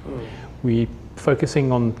it. We're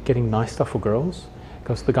focusing on getting nice stuff for girls,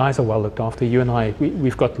 because the guys are well looked after. You and I,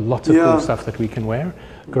 we've got lots of cool stuff that we can wear.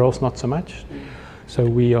 Girls, not so much. So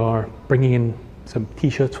we are bringing in some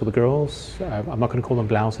T-shirts for the girls. I'm not going to call them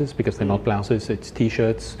blouses because they're not blouses. It's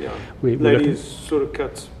T-shirts. Yeah. We're Ladies sort of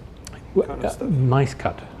cuts. Kind of stuff. Nice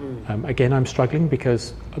cut. Again, I'm struggling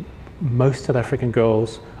because most South African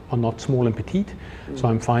girls are not small and petite. So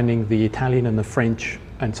I'm finding the Italian and the French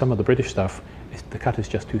and some of the British stuff, the cut is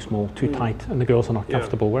just too small, too tight, and the girls are not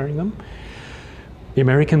comfortable wearing them. The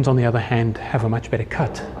Americans, on the other hand, have a much better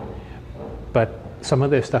cut, but some of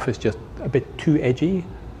their stuff is just a bit too edgy.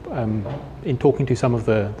 In talking to some of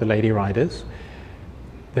the lady riders,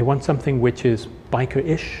 they want something which is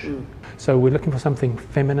biker-ish. So we're looking for something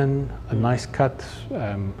feminine, a nice cut,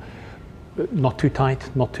 not too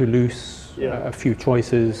tight, not too loose, a few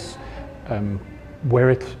choices.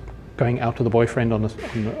 Wear it going out with the boyfriend on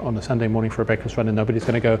a Sunday morning for a breakfast run, and nobody's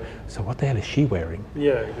going to go, so what the hell is she wearing?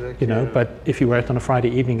 Yeah, exactly. You know, but if you wear it on a Friday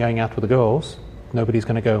evening going out with the girls, nobody's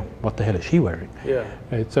going to go, what the hell is she wearing? Yeah.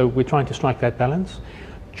 So we're trying to strike that balance.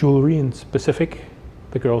 Jewelry in specific,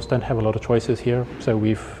 the girls don't have a lot of choices here, so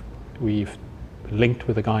we've linked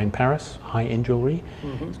with a guy in Paris, high-end jewelry.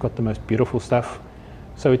 It's got the most beautiful stuff.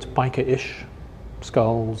 So it's biker-ish,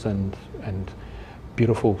 skulls and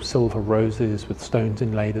beautiful silver roses with stones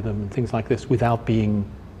inlaid in them and things like this, without being,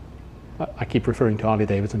 I keep referring to Harley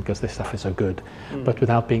Davidson because their stuff is so good, but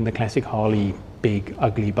without being the classic Harley, big,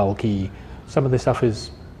 ugly, bulky. Some of the stuff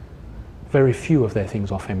is, very few of their things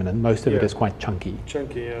are feminine. Most of it is quite chunky.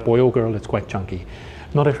 Chunky, yeah. Boy or girl, it's quite chunky.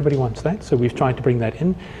 Not everybody wants that, so we've tried to bring that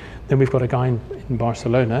in. Then we've got a guy in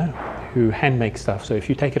Barcelona who hand makes stuff, so if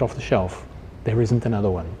you take it off the shelf, there isn't another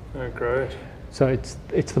one. Oh, great. So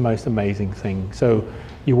it's the most amazing thing. So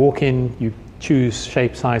you walk in, you choose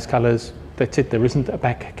shape, size, colors, that's it. There isn't a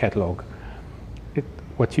back catalogue.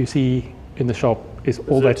 What you see in the shop is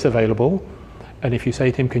all that's available. And if you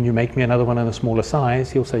say to him, can you make me another one in a smaller size?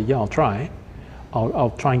 He'll say, yeah, I'll try.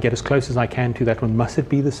 I'll try and get as close as I can to that one. Must it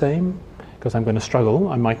be the same? Because I'm going to struggle.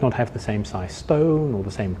 I might not have the same size stone or the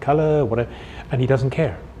same color, whatever. And he doesn't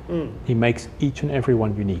care. He makes each and every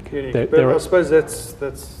one unique. I suppose that's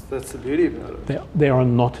the beauty about it. There are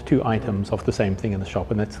not 2 items of the same thing in the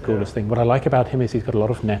shop, and that's the coolest thing. What I like about him is he's got a lot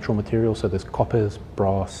of natural material, so there's coppers,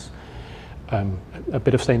 brass, a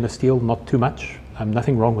bit of stainless steel, not too much.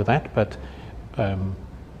 Nothing wrong with that, but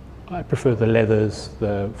I prefer the leathers,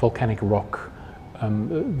 the volcanic rock,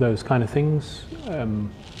 those kind of things.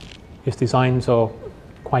 His designs are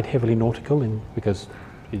quite heavily nautical because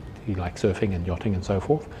he likes surfing and yachting and so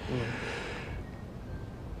forth.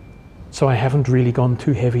 So I haven't really gone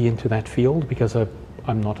too heavy into that field because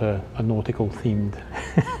I'm not a nautical themed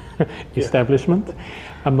establishment.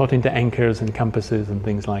 I'm not into anchors and compasses and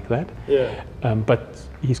things like that. But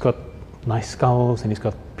he's got nice skulls, and he's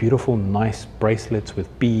got beautiful, nice bracelets with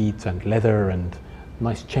beads and leather and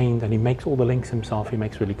nice chains, and he makes all the links himself. He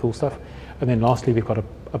makes really cool stuff. And then lastly, we've got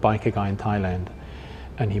a biker guy in Thailand,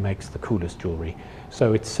 and he makes the coolest jewelry.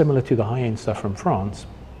 So it's similar to the high-end stuff from France,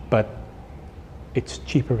 but it's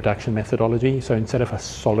cheaper production methodology. So instead of a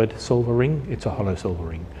solid silver ring, it's a hollow silver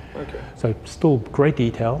ring. Okay. So still great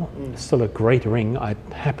detail, still a great ring. I'd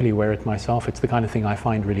happily wear it myself. It's the kind of thing I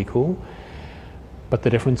find really cool. But the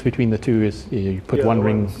difference between the two is you put one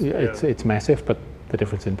ring, it's massive, but the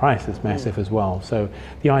difference in price is massive as well. So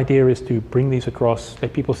the idea is to bring these across,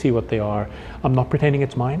 let people see what they are. I'm not pretending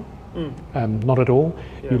it's mine, not at all.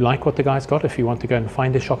 You like what the guy's got. If you want to go and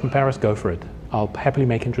find a shop in Paris, go for it. I'll happily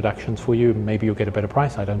make introductions for you. Maybe you'll get a better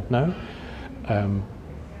price. I don't know.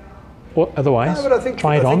 Or otherwise, No, but I think,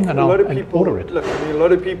 try it on and I'll order it. Look, I mean, a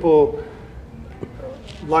lot of people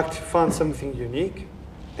like to find something unique,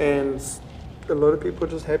 and a lot of people are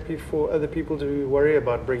just happy for other people to worry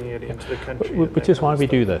about bringing it into the country. Which is why we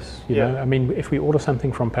do this. You Yeah. know, I mean, if we order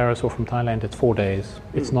something from Paris or from Thailand, it's 4 days.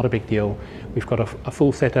 It's not a big deal. We've got a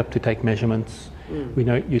full setup to take measurements. We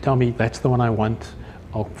know. You tell me that's the one I want.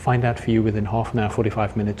 I'll find out for you within half an hour,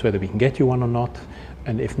 45 minutes, whether we can get you one or not,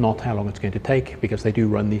 and if not, how long it's going to take, because they do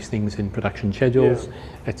run these things in production schedules.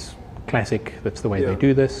 It's classic. That's the way they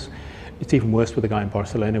do this. It's even worse with the guy in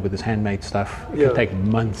Barcelona with his handmade stuff. It can take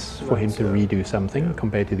months for him to redo something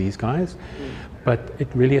compared to these guys. But it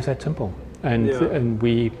really is that simple. And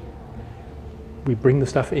we bring the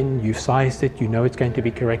stuff in, you've sized it, you know it's going to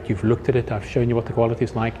be correct, you've looked at it, I've shown you what the quality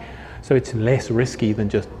is like. So it's less risky than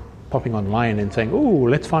just popping online and saying, oh,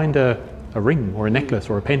 let's find a ring or a necklace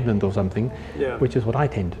or a pendant or something, which is what I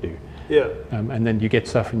tend to do. Yeah. And then you get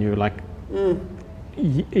stuff and you're like,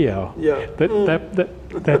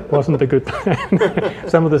 that wasn't a good plan.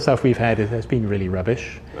 Some of the stuff we've had has been really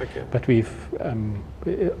rubbish. Okay. But we've,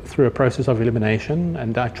 through a process of elimination,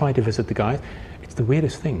 and I try to visit the guys, it's the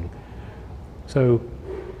weirdest thing. So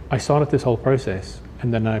I started this whole process,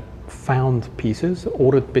 and then I found pieces,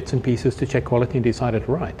 ordered bits and pieces to check quality, and decided,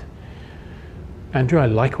 right, Andrew, I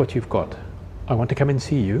like what you've got. I want to come and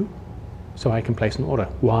see you so I can place an order.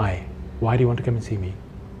 Why? Why do you want to come and see me?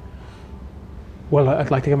 Well,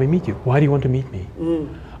 I'd like to come and meet you. Why do you want to meet me?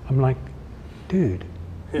 I'm like, dude,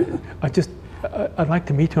 I'd like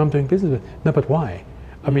to meet who I'm doing business with. No, but why?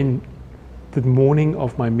 I mean, the morning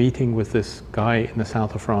of my meeting with this guy in the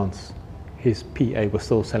south of France, his PA was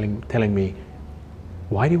still telling me,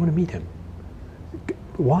 why do you want to meet him?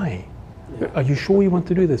 Why? Are you sure you want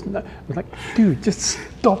to do this? No. I was like, dude, just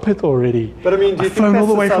stop it already. But I mean, do you I've flown think all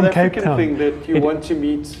the way that's the from South Cape African Town. thing that you want to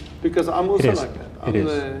meet? Because I'm also It is. like that. It is.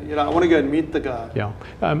 I want to go and meet the guy. Yeah.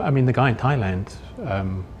 I mean, the guy in Thailand,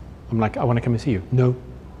 I'm like, I want to come and see you. No.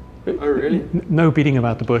 Oh, really? No beating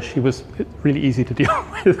about the bush. He was really easy to deal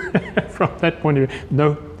with from that point of view.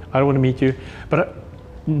 No, I don't want to meet you. But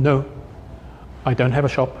no, I don't have a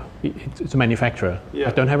shop. It's a manufacturer. Yeah.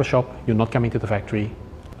 I don't have a shop. You're not coming to the factory.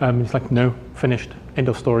 It's like, no, finished, end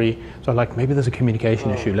of story. So I'm like, maybe there's a communication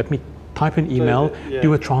issue. Let me type an email,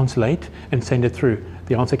 do a translate, and send it through.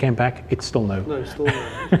 The answer came back, it's still no. No, still no.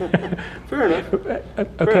 Fair enough.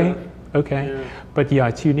 Okay. Yeah. But yeah,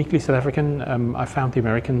 it's uniquely South African. I found the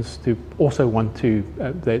Americans to also want to,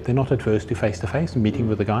 they're not adverse to face-to-face and meeting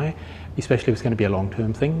with the guy, especially if it's going to be a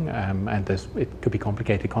long-term thing, and it could be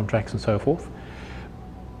complicated contracts and so forth.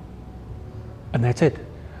 And that's it.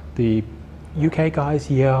 The UK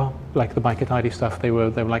guys, like the Biker Tidy stuff, they were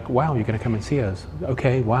like, wow, you're going to come and see us.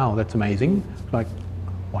 Okay, wow, that's amazing. Like,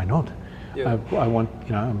 why not? Yeah. I want,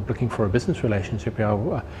 I'm looking for a business relationship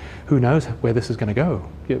here. Who knows where this is going to go?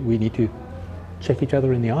 We need to check each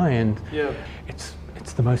other in the eye, and it's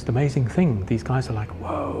the most amazing thing. These guys are like,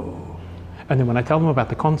 whoa. And then when I tell them about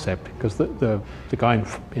the concept, because the guy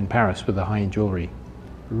in Paris with the high-end jewelry,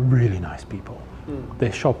 really nice people.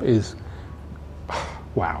 Their shop is,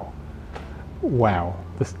 wow.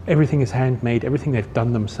 Everything is handmade, everything they've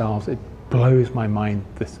done themselves. It blows my mind,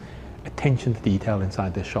 this attention to detail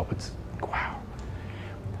inside this shop. It's wow.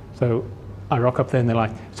 So I rock up there and they're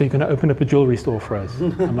like, so you're going to open up a jewelry store for us?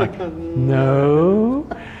 I'm like, no,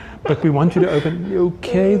 but we want you to open.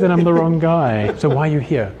 Okay, then I'm the wrong guy. So why are you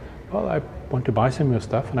here? Well, I want to buy some of your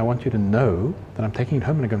stuff, and I want you to know that I'm taking it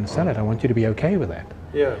home and I'm going to sell it. I want you to be okay with that.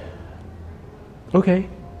 Yeah. Okay.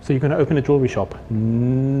 So you're going to open a jewelry shop?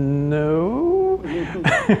 No.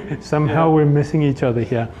 Somehow we're missing each other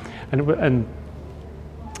here. And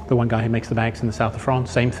the one guy who makes the bags in the south of France,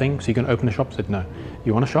 same thing. So you're going to open a shop? I said, no.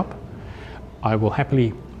 You want a shop? I will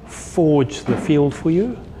happily forge the field for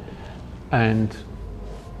you. And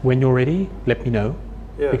when you're ready, let me know.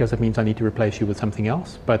 Yeah. Because it means I need to replace you with something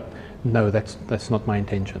else. But no, that's not my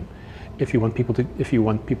intention. If you want people to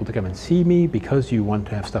come and see me because you want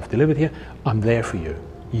to have stuff delivered here, I'm there for you.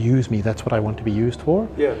 Use me, that's what I want to be used for.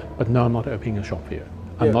 Yeah. But no, I'm not opening a shop for you.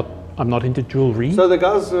 I'm not into jewelry. So the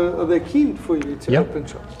guys are they keen for you to open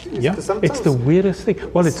shops? It's the weirdest thing.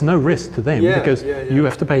 Well, it's no risk to them because you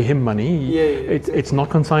have to pay him money. It's not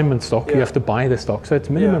consignment stock. You have to buy the stock, so it's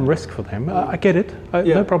minimum risk for them. I get it.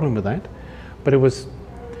 No problem with that. But it was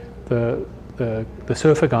the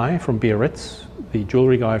surfer guy from Biarritz, the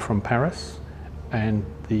jewelry guy from Paris, and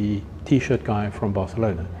the t-shirt guy from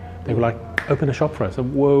Barcelona. They were like, open a shop for us.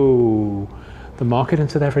 And whoa, the market in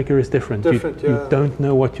South Africa is different. You don't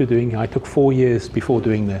know what you're doing. I took 4 years before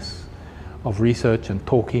doing this. of research and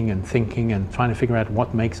talking and thinking and trying to figure out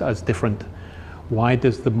what makes us different. Why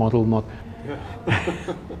does the model not?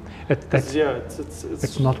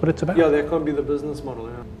 It's not what it's about. Yeah, that can't be the business model.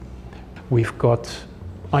 Yeah. We've got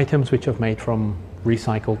items which are made from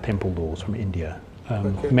recycled temple doors from India,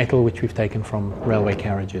 metal which we've taken from railway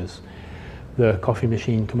carriages. The coffee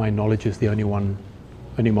machine, to my knowledge, is the only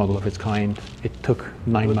model of its kind. It took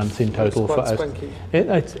 9 months in total for us.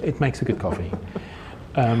 It makes a good coffee.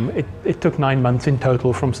 It took 9 months in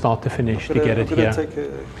total from start to finish to get it here.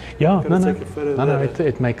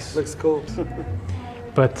 It makes. Looks cool.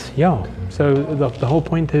 But yeah, so the whole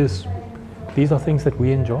point is, these are things that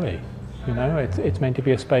we enjoy. You know, it's meant to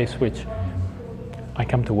be a space which I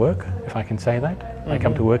come to work, if I can say that. Mm-hmm. I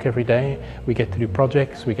come to work every day. We get to do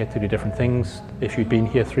projects. We get to do different things. If you'd been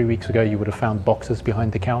here 3 weeks ago, you would have found boxes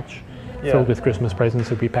behind the couch filled with Christmas presents.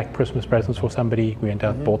 So we packed Christmas presents for somebody. We went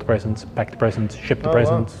out, bought the presents, packed the presents, shipped the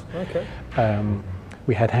presents. Wow. Okay.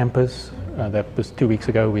 We had hampers. That was 2 weeks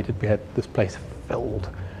ago. We had this place filled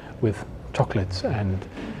with chocolates and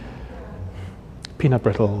peanut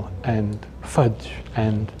brittle and fudge,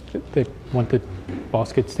 and they wanted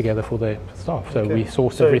baskets together for their staff. So we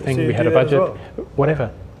sourced everything. We had a budget,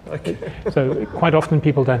 whatever. Okay. So quite often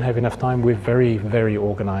people don't have enough time. We're very, very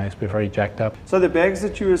organized. We're very jacked up. So the bags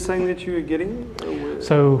that you were saying that you were getting?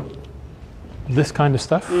 So this kind of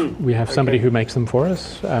stuff, we have somebody who makes them for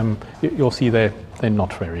us. You'll see they're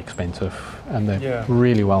not very expensive, and they're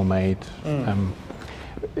really well made.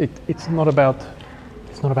 It's not about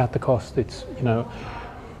the cost. It's, you know,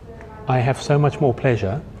 I have so much more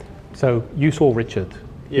pleasure. So you saw Richard.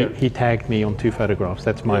 Yeah. He tagged me on 2 photographs.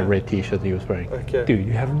 That's my red T-shirt he was wearing. Okay. Dude,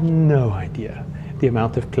 you have no idea the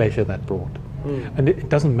amount of pleasure that brought. And it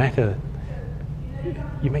doesn't matter.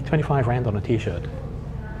 You make 25 Rand on a T-shirt.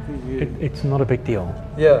 It's not a big deal.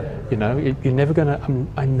 Yeah. You know, you're never gonna.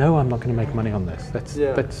 I know I'm not gonna make money on this. That's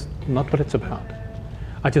not what it's about.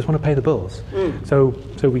 I just want to pay the bills. So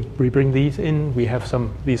we bring these in. We have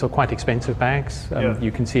some. These are quite expensive bags.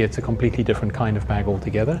 You can see it's a completely different kind of bag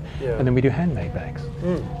altogether. Yeah. And then we do handmade bags.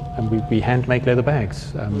 And we hand make leather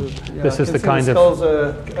bags. This is the kind of.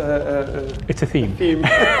 It's a theme.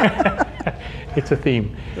 It's a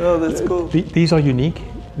theme. Oh, that's cool. These are unique.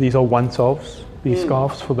 These are once-offs. These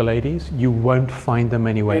scarves for the ladies. You won't find them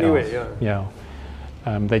anywhere else. Yeah.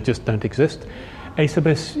 They just don't exist.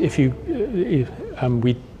 Asabis,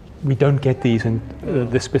 we don't get these in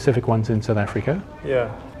the specific ones in South Africa.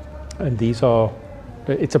 Yeah. And these are,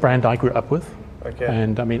 it's a brand I grew up with. Okay.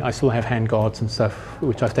 And I mean, I still have hand guards and stuff,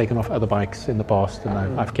 which I've taken off other bikes in the past,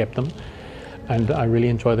 and I've kept them. And I really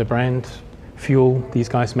enjoy the brand. Fuel, these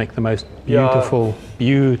guys make the most beautiful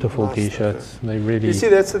nice T-shirts. Stuff. They really. You see,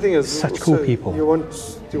 that's the thing is such cool people. You want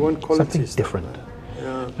quality. Something stuff. different.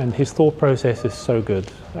 Yeah. And his thought process is so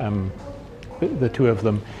good. The two of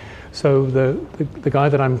them. So the guy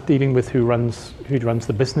that I'm dealing with who runs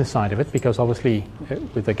the business side of it, because obviously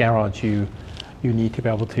with the garage you need to be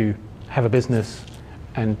able to have a business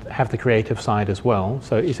and have the creative side as well.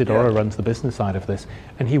 So Isidoro runs the business side of this,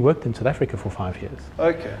 and he worked in South Africa for 5 years.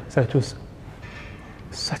 Okay. So it was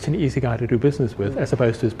such an easy guy to do business with, as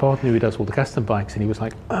opposed to his partner who does all the custom bikes, and he was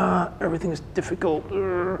like, everything is difficult.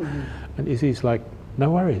 And Izzy's like, no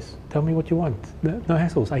worries, tell me what you want. No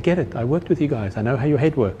hassles, I get it. I worked with you guys. I know how your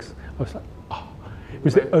head works. I was like, It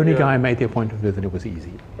was the only guy I made the appointment with, and it was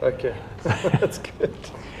easy. Okay, that's good.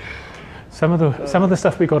 Some of the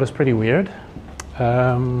stuff we got is pretty weird.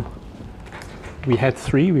 We had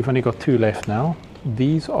 3, we've only got 2 left now.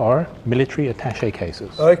 These are military attaché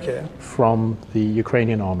cases. Okay. From the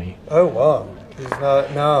Ukrainian army. Oh wow!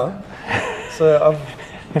 No. So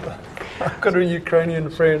I've got a Ukrainian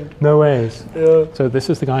friend. No ways. Yeah. So this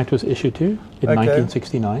is the guy it was issued to in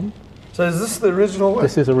 1969. So is this the original one?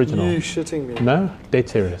 This is original. You shitting me? No, dead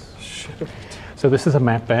serious. Shit. So this is a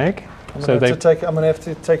map bag. I'm gonna have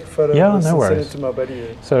to take a photo of this and send it to my buddy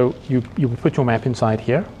here. So you would put your map inside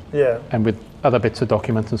here. Yeah. And with other bits of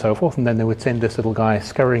documents and so forth, and then they would send this little guy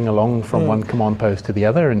scurrying along from one command post to the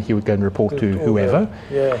other, and he would go and report to whoever.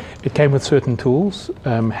 Yeah. It came with certain tools,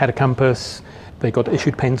 had a compass. They got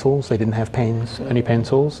issued pencils. They didn't have pens, only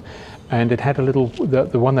pencils. And it had a little,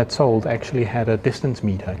 the one that sold actually had a distance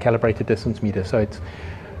meter, calibrated distance meter. So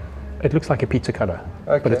it looks like a pizza cutter,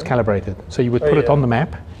 but it's calibrated. So you would put it on the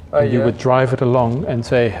map, and you would drive it along and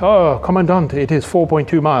say, Commandant, it is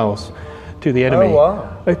 4.2 miles to the enemy. Oh,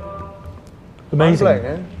 wow. Amazing.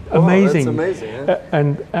 Amazing. That's amazing.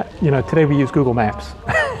 And today we use Google Maps,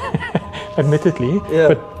 admittedly,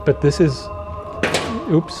 but this is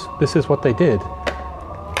what they did.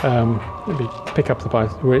 Let me pick up the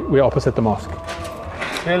bike. We're opposite the mosque.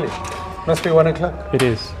 Really? Must be 1 o'clock. It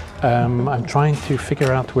is. I'm trying to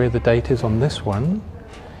figure out where the date is on this one.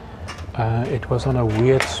 It was on a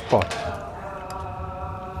weird spot.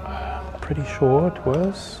 Pretty sure it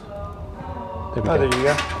was. There we go. There you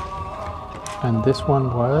go. And this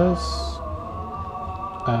one was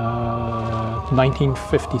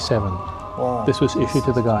 1957. Wow. This was issued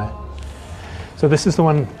to the guy. So this is the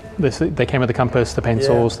one. They came with the compass, the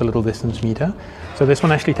pencils, the little distance meter. So this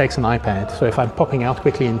one actually takes an iPad. So if I'm popping out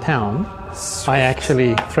quickly in town, I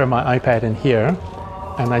actually throw my iPad in here,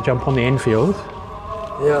 and I jump on the Enfield.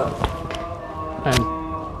 Yeah. And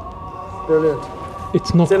Brilliant.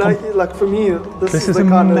 it's not. Then like for me, this is the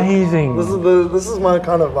kind amazing. This is my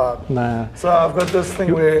kind of vibe. Nah. So I've got this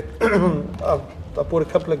thing where I bought a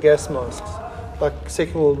couple of gas masks, like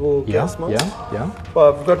Second World War gas masks. Yeah.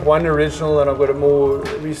 Well, I've got one original and I've got a more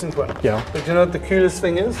recent one. Yeah. But you know what the coolest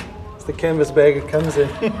thing is? It's the canvas bag it comes in.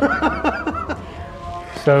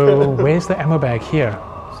 So where's the ammo bag here?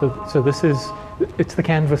 So this is, it's the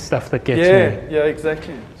canvas stuff that gets me. Yeah,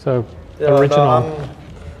 exactly. So Yeah, original. No,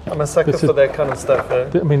 I'm a sucker This for is- that kind of stuff.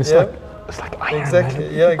 Eh? I mean, it's Yeah. like iron. Exactly,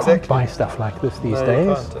 Man. yeah, You exactly. can't buy stuff like this these No, you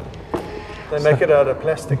days. can't, eh? They make it out of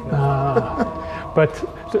plastic now. But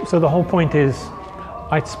so the whole point is,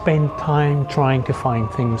 I'd spend time trying to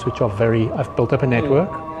find things which are I've built up a network.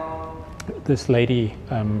 This lady,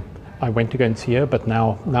 I went to go and see her, but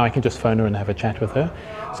now I can just phone her and have a chat with her.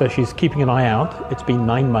 So she's keeping an eye out. It's been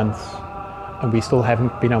 9 months, and we still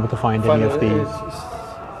haven't been able to find any of these.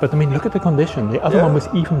 But I mean, look at the condition. The other Yeah. one was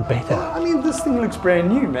even better. I mean, this thing looks brand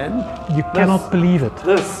new, man. You cannot believe it.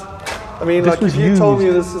 I mean, This like was if you told me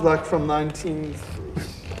used. this is like from 19...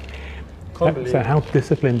 Can't believe So it. how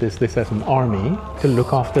disciplined is this as an army to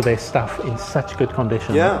look after their stuff in such good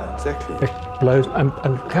condition? Yeah, exactly. It blows, and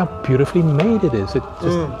look how beautifully made it is.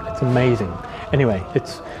 It's amazing. Anyway,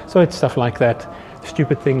 it's stuff like that,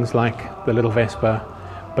 stupid things like the little Vespa,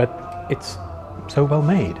 but it's so well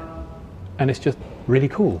made, and it's just really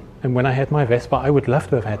cool. And when I had my Vespa, I would love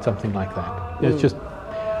to have had something like that. It's just,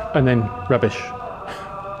 and then rubbish.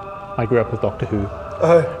 I grew up with Doctor Who,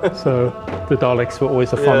 so the Daleks were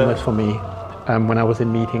always a fondness for me. When I was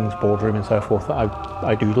in meetings, boardroom, and so forth,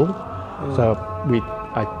 I doodle. So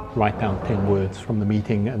I write down 10 words from the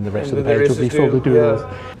meeting, and the rest And of the the page rest will be is filled with doodle,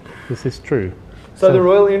 doodles. This is true. So the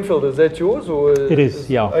Royal Enfield, is that yours? Or It is,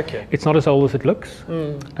 yeah. Okay. It's not as old as it looks.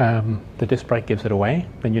 The disc brake gives it away.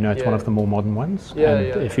 Then you know it's one Yeah. of the more modern ones. Yeah, and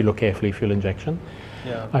yeah. if you look carefully, fuel injection.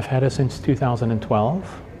 Yeah. I've had her since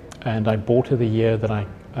 2012, and I bought her the year that I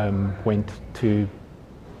went to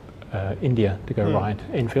India to go ride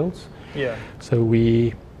Enfields. Yeah. So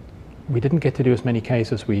we didn't get to do as many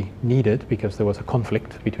Ks as we needed because there was a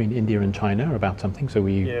conflict between India and China about something. So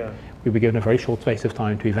we were given a very short space of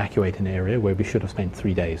time to evacuate an area where we should have spent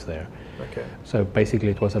 3 days there. Okay. So basically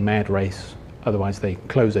it was a mad race. Otherwise they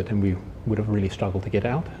close it and we would have really struggled to get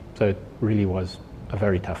out. So it really was a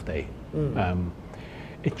very tough day.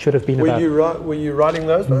 It should have been Were you riding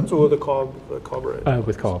those ones or the carburetor?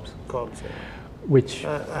 with carbs, Carbs, yeah. which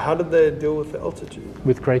How did they deal with the altitude?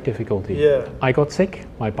 with great difficulty. Yeah. I got sick,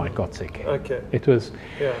 my bike got sick. Okay. It was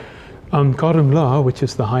Yeah. Karimla, which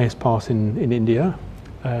is the highest pass in India,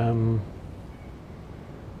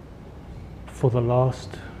 for the last,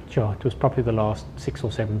 it was probably the last 6,000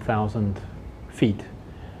 or 7,000 feet,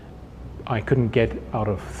 I couldn't get out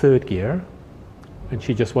of third gear, and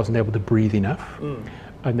she just wasn't able to breathe enough.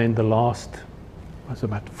 And then the last was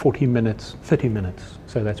about 30 minutes,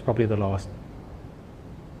 so that's probably the last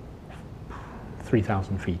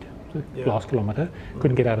 3,000 feet, Yeah. last kilometer,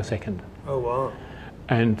 couldn't get out a second. Oh, wow.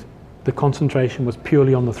 And the concentration was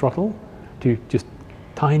purely on the throttle, to just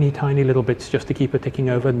tiny little bits just to keep her ticking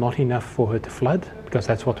over, not enough for her to flood, because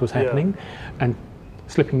that's what was happening, and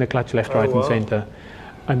slipping the clutch left, right, and center,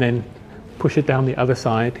 and then push it down the other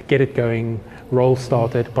side, get it going, roll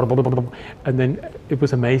started, and then it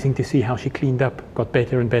was amazing to see how she cleaned up, got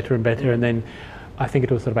better and better and better, and then I think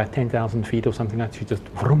it was at about 10,000 feet or something like that, she just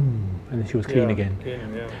vroom, and then she was clean again.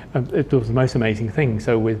 It was the most amazing thing.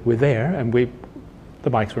 So we're there, and the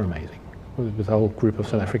bikes were amazing. It was a whole group of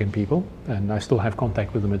South African people, and I still have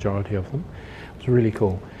contact with the majority of them. It was really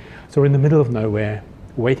cool. So we're in the middle of nowhere,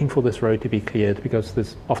 waiting for this road to be cleared because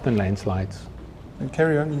there's often landslides. And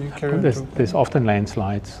carry on, you carry on. There's often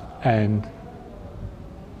landslides, and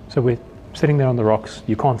so we're sitting there on the rocks.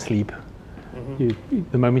 You can't sleep.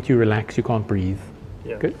 The moment you relax, you can't breathe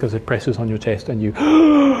because it presses on your chest, and you.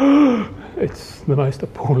 It's the most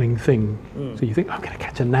appalling thing. So you think, I'm going to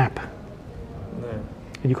catch a nap. No.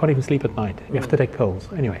 And you can't even sleep at night. You have to take pills.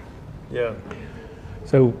 Anyway, Yeah.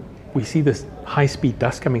 so we see this high-speed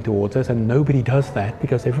dust coming towards us, and nobody does that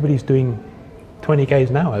because everybody's doing 20 k's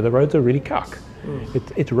an hour. The roads are really cuck.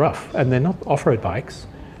 It's rough, and they're not off-road bikes.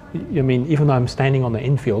 I mean, even though I'm standing on the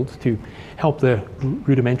infield to help the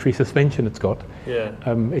rudimentary suspension it's got,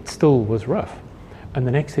 it still was rough. And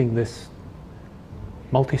the next thing, this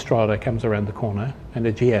Multistrada comes around the corner, and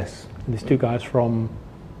a GS, and there's two guys from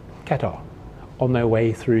Qatar on their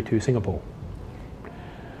way through to Singapore.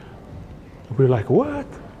 We were like, what?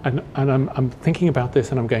 And I'm thinking about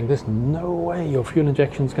this, and I'm going, there's no way your fuel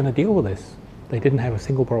injection's going to deal with this. They didn't have a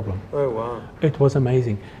single problem. Oh, wow. It was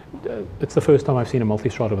amazing. It's the first time I've seen a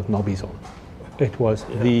Multistrada with knobbies on. It was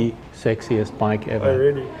the sexiest bike ever. Oh,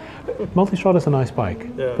 really? Multistrada's a nice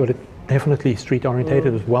bike, but it definitely street orientated.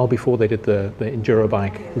 It was well before they did the enduro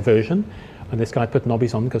bike version, and this guy put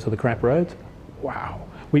knobbies on because of the crap roads. Wow.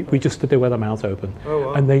 We just stood there with our mouths open. Oh,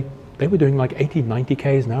 wow. And they were doing like 80, 90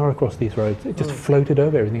 k's an hour across these roads. It just floated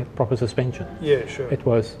over everything with proper suspension. Yeah, sure. It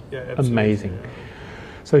was absolutely, amazing. Yeah.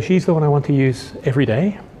 So she's the one I want to use every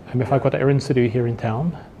day. And if I've got errands to do here in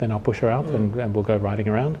town, then I'll push her out and we'll go riding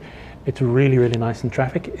around. It's really, really nice in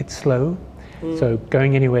traffic. It's slow. So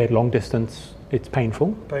going anywhere long distance, it's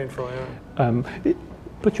painful. Painful, yeah.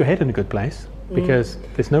 Put your head in a good place because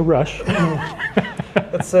there's no rush.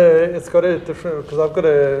 It's got a different, because I've got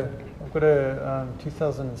a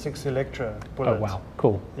 2006 Electra Bullet. Oh, wow.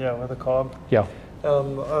 Cool. Yeah, with a carb. Yeah.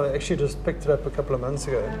 I actually just picked it up a couple of months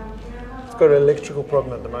ago. It's got an electrical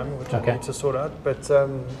problem at the moment, which I need to sort out. But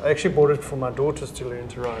I actually bought it for my daughters to learn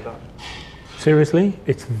to ride on. Seriously,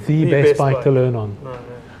 it's the best bike to learn on. No.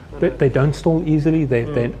 They don't stall easily.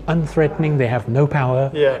 They're unthreatening. They have no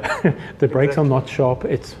power. Yeah. The brakes are not sharp.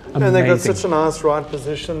 It's amazing. And they've got such a nice ride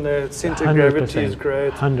position. Their center of gravity is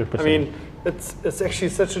great. 100%. I mean, it's actually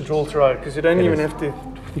such a jolt to ride because you don't even have to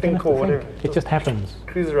think or whatever. It just happens.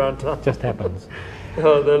 Cruise around town. It just happens.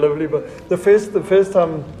 Oh, they're lovely. But the first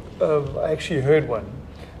time I actually heard one,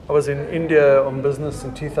 I was in India on business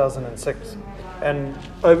in 2006. And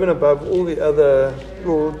over and above all the other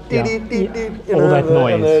little all that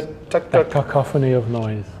noise, that cacophony of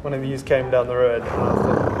noise. One of these came down the road, and I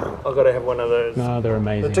thought, I've got to have one of those. No, they're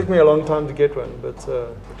amazing. It took me a long time to get one, but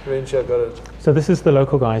eventually I got it. So this is the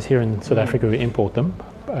local guys here in South Africa who import them.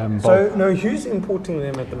 Who's importing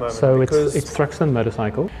them at the moment? So it's Thruxton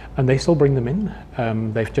Motorcycle, and they still bring them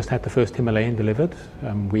in. They've just had the first Himalayan delivered.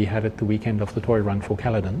 We had it the weekend of the toy run for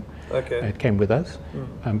Caledon. Okay. It came with us.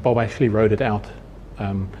 Bob actually rode it out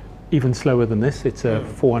even slower than this. It's a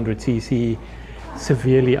 400cc,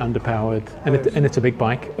 severely underpowered, and it's a big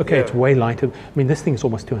bike. Okay, it's way lighter. I mean, this thing's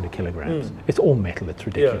almost 200 kilograms. It's all metal. It's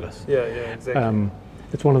ridiculous. Yeah, exactly.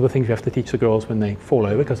 It's one of the things you have to teach the girls when they fall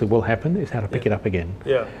over, because it will happen, is how to pick it up again.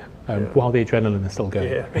 While the adrenaline is still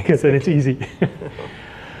going, because then it's easy.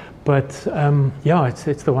 But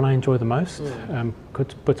it's the one I enjoy the most.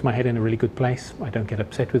 Puts my head in a really good place. I don't get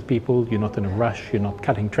upset with people. You're not in a rush. You're not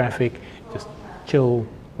cutting traffic. Just chill,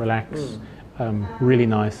 relax. Really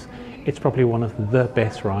nice. It's probably one of the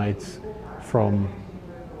best rides from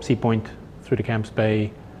Sea Point through to Camps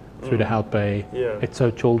Bay, through to Hout Bay. It's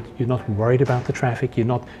so chilled. You're not worried about the traffic. You're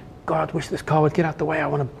not, God, I wish this car would get out the way. I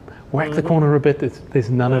want to whack the corner a bit. There's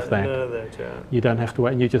none of that. None of that, You don't have to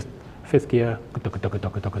wait. And you just fifth gear, and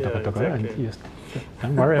you just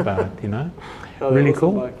don't worry about it, you know. Really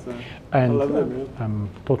cool.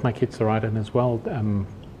 And taught my kids to ride it as well.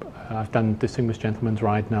 I've done Distinguished Gentleman's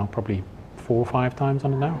Ride now probably 4 or 5 times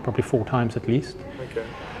on it now, probably 4 times at least. Okay.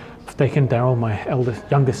 I've taken Daryl, my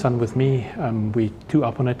youngest son, with me. We 2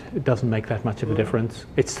 up on it. It doesn't make that much of a difference.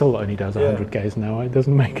 It still only does 100 k's an hour. It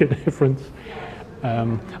doesn't make a difference.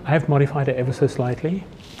 I have modified it ever so slightly.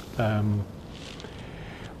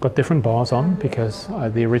 Got different bars on because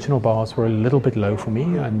the original bars were a little bit low for me,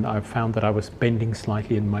 and I found that I was bending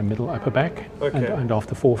slightly in my middle upper back. And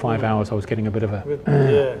after 4 or 5 hours, I was getting a bit of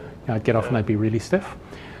a. I'd get off and I'd be really stiff.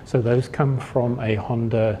 So those come from a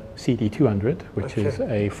Honda CD200, which is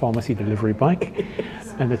a pharmacy delivery bike,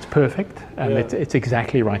 and it's perfect, and it's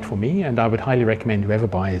exactly right for me. And I would highly recommend whoever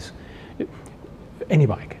buys any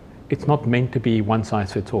bike. It's not meant to be one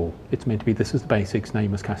size fits all. It's meant to be, this is the basics, now you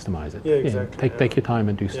must customize it. Yeah, exactly. Take your time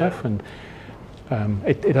and do stuff. And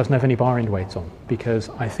it doesn't have any bar end weights on, because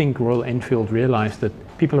I think Royal Enfield realized that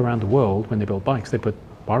people around the world, when they build bikes, they put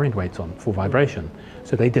bar end weights on for vibration.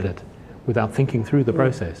 So they did it without thinking through the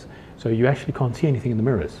process. So you actually can't see anything in the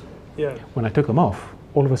mirrors. When I took them off,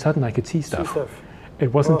 all of a sudden I could see stuff.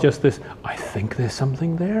 It wasn't just this, I think there's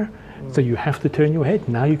something there. So you have to turn your head.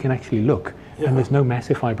 Now you can actually look. And there's no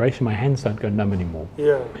massive vibration. My hands don't go numb anymore.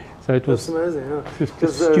 So it was. That's amazing.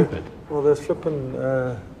 Just stupid. Well, there's flipping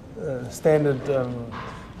standard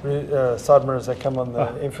side mirrors that come on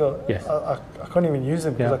the Enfield. Yes. I can't even use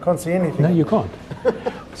them because I can't see anything. No, you can't.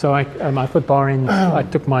 So I put bar ends, I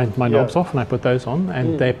took my knobs off and I put those on,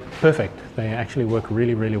 and they're perfect. They actually work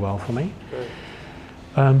really, really well for me.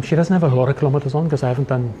 She doesn't have a lot of kilometers on because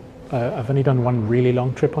I've only done one really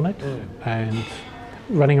long trip on it, and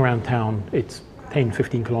running around town, it's 10,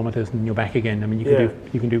 15 kilometers and you're back again. I mean,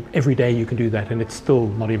 you can do every day, you can do that, and it's still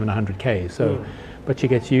not even 100 K. So, but she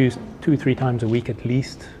gets used 2-3 times a week at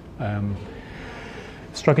least.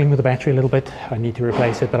 Struggling with the battery a little bit. I need to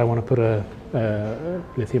replace it, but I want to put a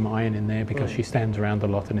lithium ion in there because she stands around a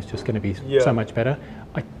lot and it's just going to be so much better.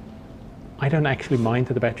 I don't actually mind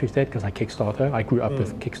that the battery's dead because I kickstart her. I grew up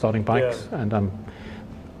with kickstarting bikes, and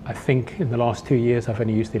I think in the last 2 years I've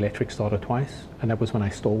only used the electric starter twice, and that was when I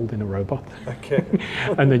stalled in a robot. Okay.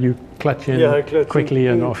 And then you clutch in quickly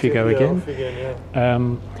and off you go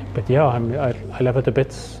again. But yeah, I love it a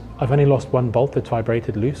bit. I've only lost one bolt that's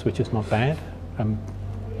vibrated loose, which is not bad.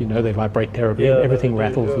 You know, they vibrate terribly. Everything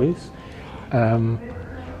rattles loose.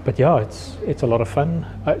 But yeah, it's a lot of fun.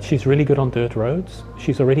 She's really good on dirt roads.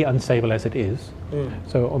 She's already unstable as it is.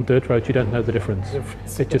 So on dirt roads, you don't know the difference.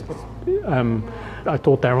 It just. I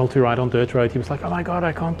taught Daryl to ride on dirt road. He was like, "Oh my God,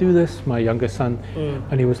 I can't do this." My youngest son,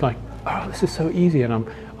 and he was like, "Oh, this is so easy." And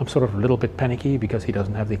I'm sort of a little bit panicky because he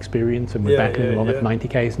doesn't have the experience, and we're battling along at 90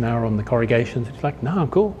 k's an hour on the corrugations. It's like, "No, I'm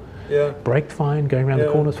cool. Braked fine, going around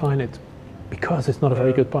the corners fine." It's because it's not a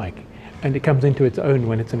very good bike, and it comes into its own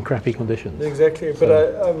when it's in crappy conditions. Exactly, but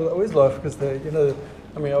I always laugh because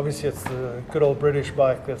I mean, obviously it's the good old British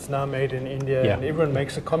bike that's now made in India, and everyone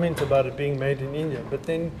makes a comment about it being made in India. But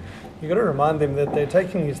then you got to remind them that they're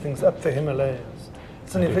taking these things up the Himalayas.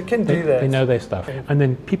 So if it can do that, they know their stuff. And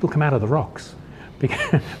then people come out of the rocks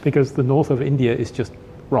because the north of India is just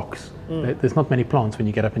rocks. There's not many plants when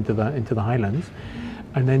you get up into the highlands,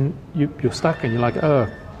 and then you're stuck and you're like, oh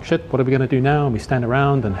shit, what are we going to do now? And we stand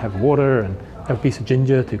around and have water and have a piece of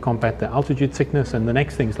ginger to combat the altitude sickness, and the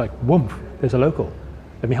next thing is like, whoomp, there's a local.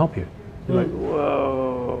 Let me help you. You're like,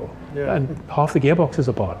 whoa. And half the gearbox is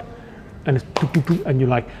apart. And it's and you're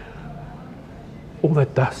like, all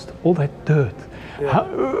that dust, all that dirt.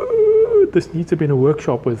 This needs to be in a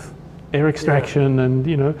workshop with air extraction and,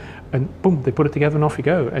 you know, and boom, they put it together and off you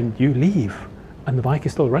go. And you leave. And the bike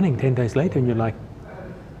is still running 10 days later. And you're like,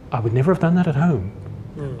 I would never have done that at home.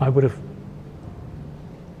 I would have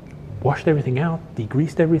washed everything out,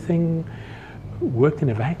 degreased everything, worked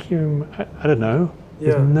in a vacuum. I don't know.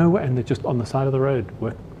 There's no way, and they're just on the side of the road,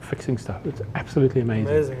 fixing stuff. It's absolutely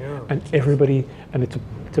amazing. And everybody, and it's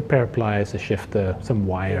a pair of pliers, a shifter, some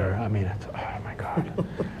wire. I mean, oh my God,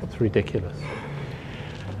 it's ridiculous.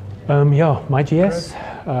 My GS.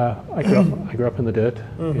 I grew up in the dirt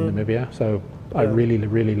in Namibia, so I really,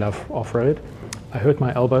 really love off-road. I hurt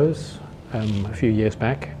my elbows a few years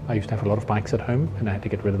back. I used to have a lot of bikes at home, and I had to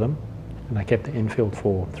get rid of them. And I kept the Enfield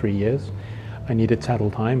for 3 years. I needed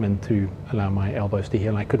saddle time and to allow my elbows to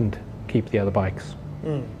heal. I couldn't keep the other bikes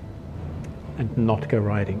and not go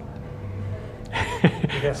riding.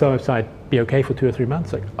 So I'd be okay for 2 or 3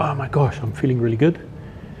 months. Like, oh my gosh, I'm feeling really good.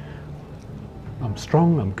 I'm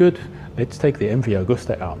strong, I'm good. Let's take the MV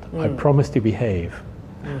Augusta out. I promise to behave.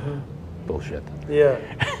 Bullshit. You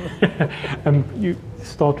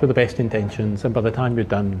start with the best intentions, and by the time you're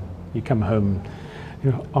done, you come home,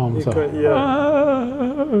 your arms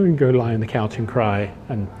and go lie on the couch and cry,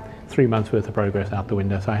 and 3 months worth of progress out the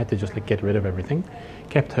window. So I had to just get rid of everything.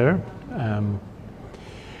 Kept her.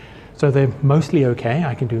 So they're mostly okay.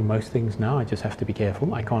 I can do most things now. I just have to be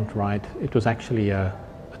careful. I can't ride. It was actually a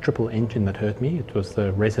triple engine that hurt me. It was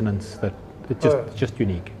the resonance that it's just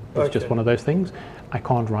unique. It's just one of those things. I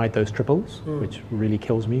can't ride those triples, which really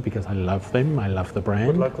kills me because I love them. I love the brand.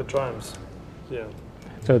 But like the Triumphs.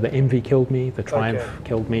 So the MV killed me, the Triumph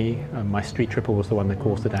killed me, my street triple was the one that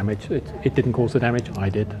caused the damage. It didn't cause the damage, I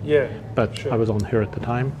did. But I was on her at the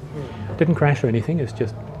time. Didn't crash or anything, it's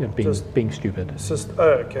just being stupid.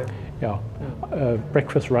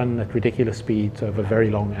 Breakfast run at ridiculous speeds over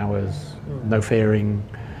very long hours, no fairing,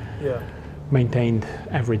 maintained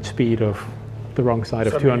average speed of the wrong side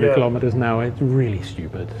of 200 kilometers an hour. It's really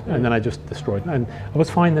stupid. And then I just destroyed it. And I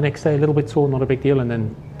was fine the next day, a little bit sore, not a big deal. And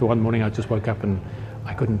then the one morning I just woke up and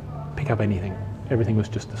I couldn't pick up anything. Everything was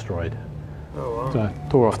just destroyed. Oh, wow. So I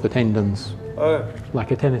tore off the tendons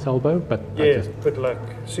like a tennis elbow, but but like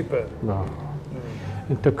super. Well,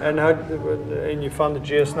 it took. And you found the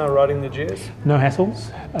GS now, riding the GS? No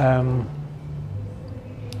hassles.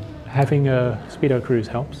 Having a Speedo Cruise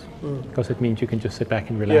helps because it means you can just sit back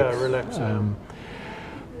and relax. Relax.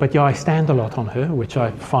 But I stand a lot on her, which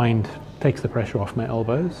I find takes the pressure off my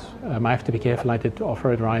elbows. I have to be careful. I did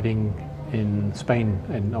off-road riding in Spain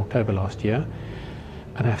in October last year,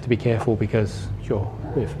 and I have to be careful because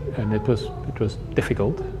and it was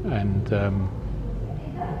difficult, and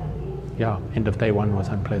end of day one was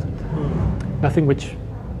unpleasant. Nothing which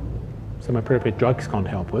some appropriate drugs can't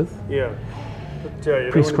help with. Yeah. But, yeah,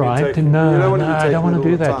 you Prescribed? don't No, want to be I don't want to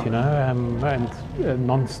taking do it all that, the time. and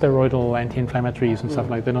non-steroidal anti-inflammatories and stuff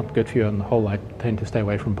like they're not good for you on the whole. I tend to stay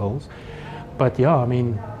away from pills. But yeah, I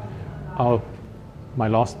mean, my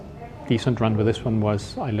last decent run with this one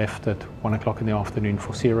was I left at 1 o'clock in the afternoon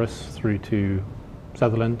for Ceres through to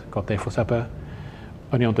Sutherland, got there for supper,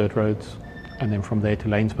 only on dirt roads, and then from there to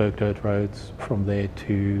Lanesburg dirt roads, from there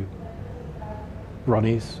to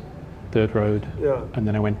Ronnie's dirt road, and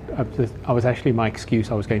then I went up I was actually, my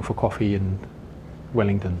excuse, I was going for coffee in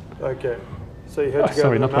Wellington. Okay. So you had to go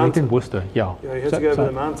sorry, over not the Wellington, mountain. Worcester, yeah. Yeah, you had to go over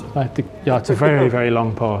the mountain. It's a very, very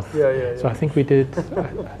long path. Yeah. So I think we did,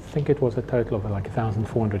 I think it was a total of like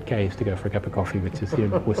 1,400 Ks to go for a cup of coffee, which is here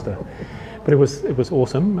in Worcester. But it was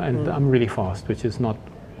awesome, and I'm really fast, which is not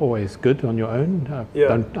always good on your own.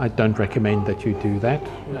 I don't recommend that you do that,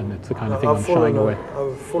 and it's the kind of thing I'm shying away.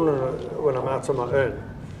 I've fallen when I'm out on my own,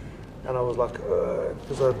 and I was like,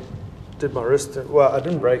 because I did my wrist. Well, I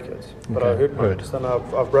didn't break it, but I hurt my wrist, and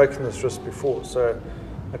I've broken this wrist before. So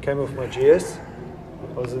I came off my GS.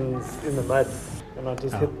 I was in the mud, and I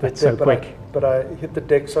just hit the deck. So quick. But I hit the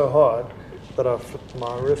deck so hard that I flipped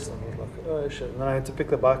my wrist, and I was like, oh shit! And then I had to pick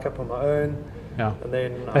the bike up on my own. Yeah, and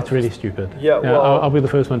then that's really stupid. Yeah, well, I'll be the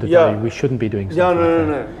first one to tell you we shouldn't be doing stuff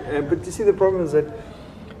no. But you see, the problem is that,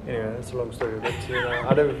 anyway, that's a long story.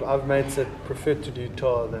 But I've mates that prefer to do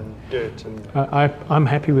tar than dirt. And I'm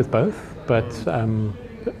happy with both, but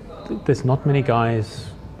there's not many guys.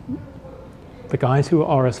 The guys who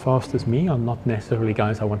are as fast as me are not necessarily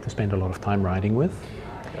guys I want to spend a lot of time riding with.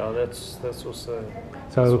 Yeah, that's also.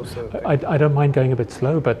 So I don't mind going a bit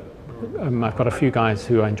slow, but I've got a few guys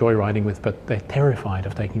who I enjoy riding with, but they're terrified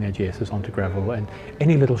of taking their GSs onto gravel, and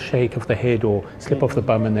any little shake of the head or slip off the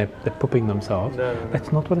bum and they're pooping themselves. No.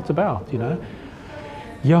 That's not what it's about, you know.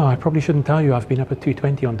 Yeah, I probably shouldn't tell you I've been up at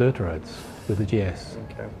 220 on dirt roads with the GS.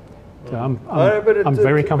 Okay. So I'm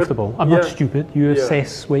very comfortable. I'm not stupid. You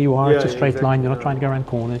assess where you are. It's a straight line. You're not trying to go around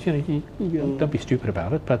corners. You don't be stupid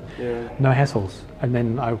about it, but no hassles. And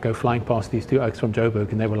then I would go flying past these two oaks from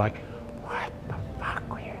Joburg, and they were like, "What the fuck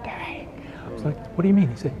were you doing?" I was like, "What do you mean?"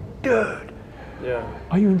 He said, "Dude,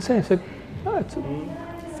 are you insane?" I said, "No, it's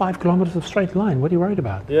 5 kilometers of straight line. What are you worried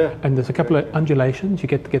about?" Yeah. And there's a couple of undulations. You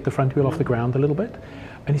get the front wheel off the ground a little bit.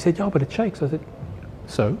 And he said, "Yeah, but it shakes." I said,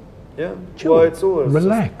 "So?" Yeah, chill, well, it's always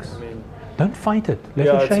relax. Just, don't fight it. Let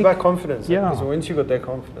it shake. It's about confidence. Yeah, because once you got that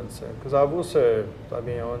confidence, because I've also,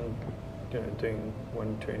 doing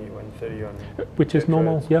 120, 130 on, which is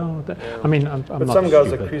normal. Roads. I mean, I'm but not some guys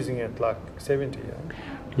stupid. are cruising at like 70.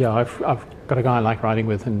 Yeah, I've got a guy I like riding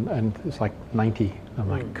with, and it's like 90. I'm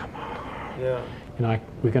like, come on. Yeah.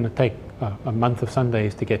 We're going to take a month of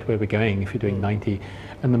Sundays to get where we're going if you're doing 90.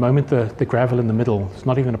 And the moment the gravel in the middle, it's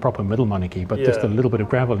not even a proper middle monarchy, but just a little bit of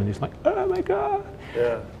gravel, and it's like, oh my God.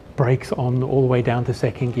 Yeah. Brakes on all the way down to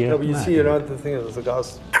second gear. No, but you see, the thing is, the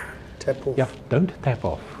guys tap off. Yeah, don't tap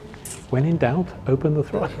off. When in doubt, open the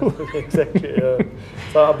throttle. Exactly, yeah.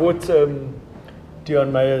 So I bought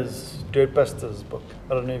Dion Mayer's Dirt Busters book.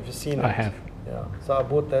 I don't know if you've seen it. I have. Yeah. So I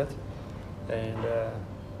bought that, and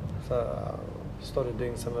so I started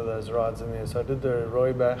doing some of those rides in there. So I did the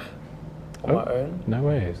Rooibach on my own. No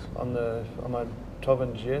ways. On my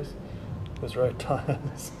 12-inch GS with road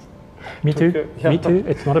tires. Me too. Me too.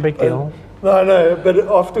 It's not a big deal. No, but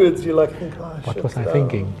afterwards you think, oh, what was I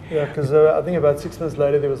thinking? Yeah, because I think about 6 months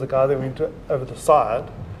later there was a guy that went over the side.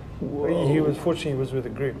 He was fortunately he was with a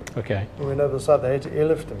group. Okay. He went over the side. They had to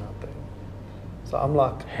airlift him out there. So I'm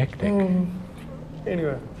like, hectic.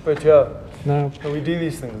 Anyway, but yeah. No. We do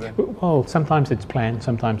these things then. Well, sometimes it's planned,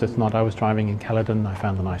 sometimes it's not. I was driving in Caledon. I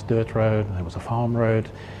found a nice dirt road, and there was a farm road.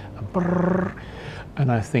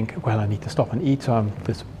 And I think, well, I need to stop and eat. So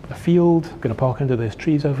there's a field, I'm going to park under those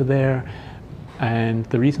trees over there. And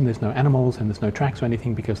the reason there's no animals and there's no tracks or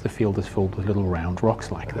anything, because the field is filled with little round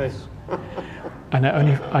rocks like this. And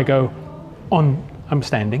I go on, I'm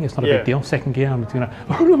standing, it's not a big deal. Second gear, I'm going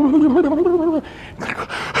to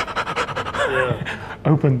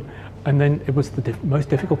open. And then it was the most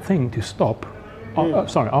difficult thing to stop.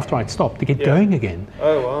 After I'd stopped, to get going again.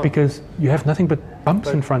 Oh, wow. Because you have nothing but bumps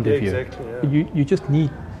in front of you. Exactly, You just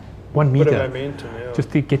need 1 meter momentum,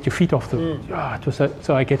 just to get your feet off the... it was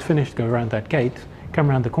so I get finished, go around that gate, come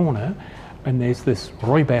around the corner, and there's this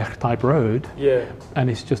Rooibach type road, and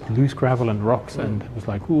it's just loose gravel and rocks, and it was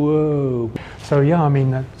like, whoa. So I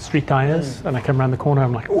mean, street tires, and I come around the corner,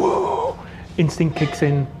 I'm like, whoa. Instinct kicks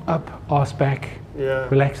in, up, arse back,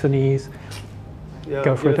 relax the knees. Yeah,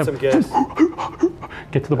 go for give it. it some gas.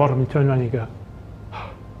 Get to the bottom, you turn around and you go,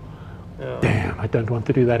 Yeah. damn, I don't want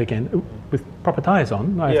to do that again. With proper tyres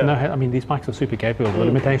on, I mean, these bikes are super capable. The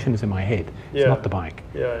limitation is in my head. It's Yeah. not the bike.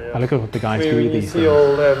 Yeah. I look at what the guys do When with you these see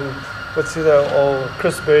things. what's the old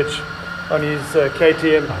Chris Birch on his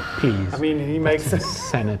KTM. Oh, please. I mean, he makes That's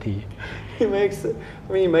insanity. he makes it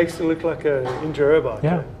look like a enduro bike.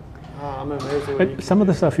 Yeah. I'm amazed at what But some of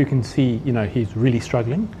the stuff you can see, he's really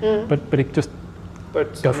struggling, but it just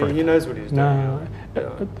But go for it. he knows what he's doing. no.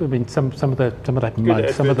 I mean, some of that Good mud,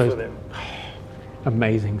 some of advert for those them.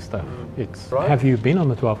 amazing stuff. It's. Right. Have you been on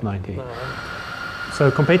the 1290? No. So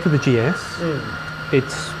compared to the GS,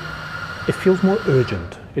 it feels more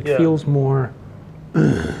urgent. It Yeah. feels more.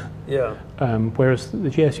 Yeah. Whereas the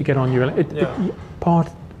GS you get on your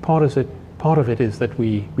part of it is that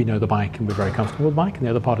we know the bike and we're very comfortable with the bike, and the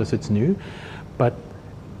other part is it's new. But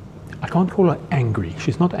I can't call her angry.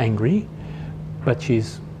 She's not angry, but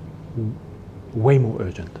she's way more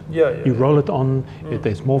urgent. Yeah. You roll it on,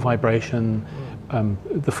 there's more vibration,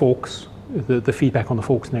 the forks, the feedback on the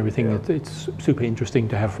forks and everything. Yeah. It's super interesting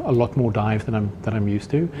to have a lot more dive than I'm used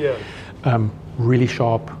to. Yeah. Really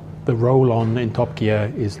sharp. The roll on in Top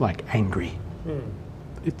Gear is like angry.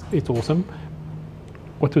 It's awesome.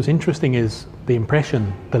 What was interesting is the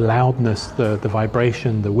impression, the loudness, the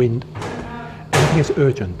vibration, the wind. Everything is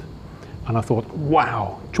urgent. And I thought,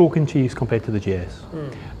 wow, chalk and cheese compared to the GS.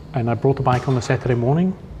 And I brought the bike on a Saturday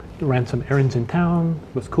morning, ran some errands in town,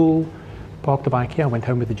 it was cool, parked the bike here, I went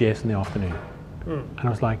home with the GS in the afternoon. And I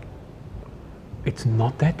was like, it's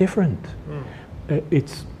not that different.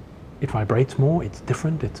 It vibrates more, it's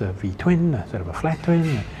different, it's a V-twin, sort of a flat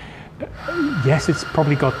twin. Yes, it's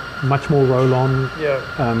probably got much more roll on,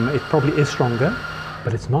 Yeah. it probably is stronger,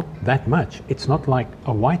 but it's not that much. It's not like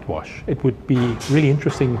a whitewash. It would be really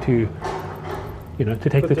interesting to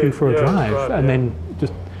take the two for a drive, and then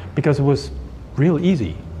just because it was real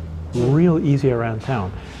easy around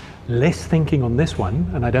town. Less thinking on this one,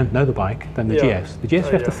 and I don't know the bike, than the GS. The GS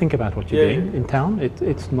you have to think about what you're doing. In town,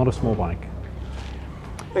 it's not a small bike.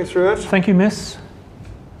 Thanks very much. Thank you, miss.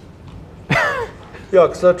 Yeah,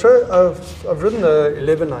 because I've ridden the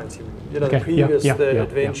 1190, Okay, the previous, yeah, the yeah,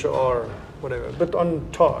 Adventure R, whatever, but on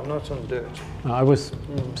tar, not on dirt. I was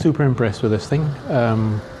super impressed with this thing.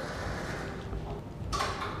 I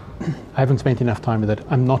haven't spent enough time with it.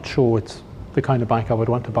 I'm not sure it's the kind of bike I would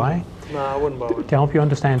want to buy. No, I wouldn't buy it. To help you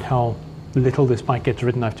understand how little this bike gets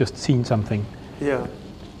ridden, I've just seen something. Yeah.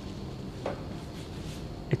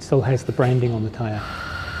 It still has the branding on the tire.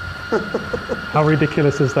 How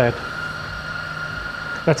ridiculous is that?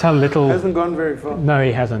 That's how little. Hasn't gone very far. No,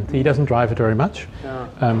 he hasn't. He doesn't drive it very much.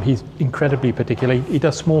 Yeah. He's incredibly particular. He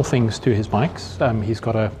does small things to his bikes. He's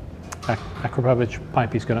got a Akrapovic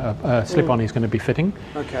pipe he's going to slip on. He's going to be fitting.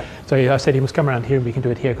 Okay. So I said he must come around here and we can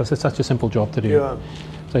do it here because it's such a simple job to do. Yeah.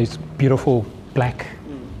 So it's beautiful black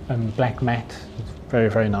black matte. It's very,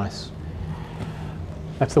 very nice.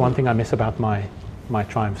 That's the one thing I miss about my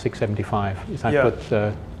Triumph 675 is I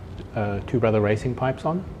put two brother racing pipes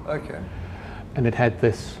on. Okay. And it had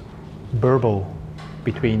this burble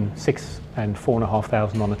between 6,000 and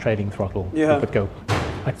 4,500 on a trading throttle. Yeah. It would go.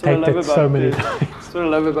 I That's what I taped love it so about many this. times. That's what I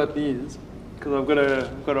love about these, because I've got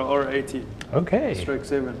a R80 Okay. stroke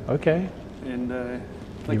 7, Okay. and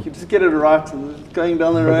you just get it right, and it's going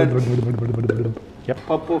down the road, Yep.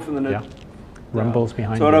 pop off in the net. Yeah. Rumbles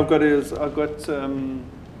behind So what you. I've got is I've got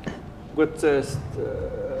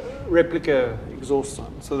replica exhausts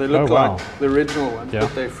on, so they look Oh, wow. like the original ones, Yeah.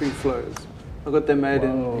 but they're free flows. I got them made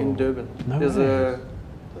in Durban. No There's way.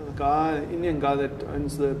 a Indian guy that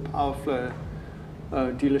owns the Powerflow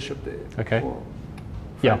dealership there. Okay. or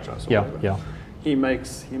Yeah, franchise or yeah, whatever. yeah. He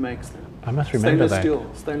makes them. I must remember Stainless that. steel.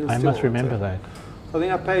 Stainless I steel must remember ones, that. I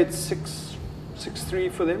think I paid 6.3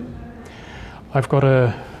 for them. I've got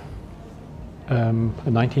a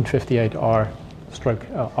 1958 R stroke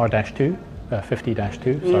R-2,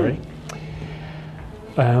 50-2, sorry.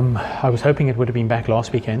 I was hoping it would have been back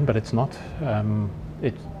last weekend, but it's not.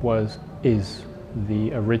 It is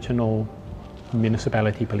the original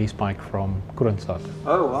municipality police bike from Kroonstad.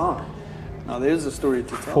 Oh wow! Now there's a story to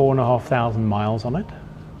tell. 4,500 miles on it.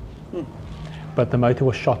 But the motor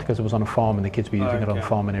was shot because it was on a farm and the kids were using it on the Okay.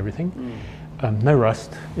 farm and everything. No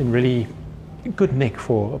rust, in really good nick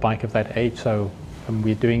for a bike of that age. So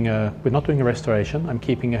we're not doing a restoration. I'm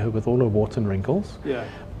keeping her with all her warts and wrinkles. Yeah.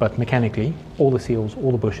 But mechanically, all the seals,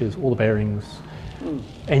 all the bushes, all the bearings,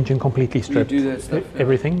 engine completely stripped, do that stuff, yeah.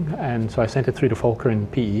 everything. And so I sent it through to Volker in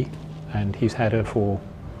PE, and he's had her for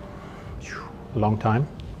a long time.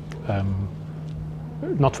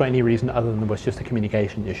 not for any reason other than it was just a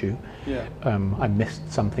communication issue. Yeah. I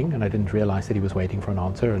missed something and I didn't realize that he was waiting for an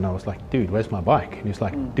answer, and I was like, dude, where's my bike? And he was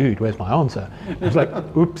like, dude, where's my answer? I was like,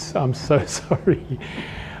 oops, I'm so sorry.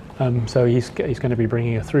 So he's going to be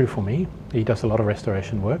bringing it through for me. He does a lot of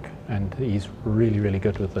restoration work, and he's really, really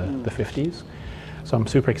good with the 50s. So I'm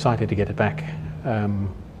super excited to get it back.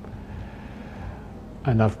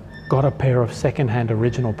 And I've got a pair of second-hand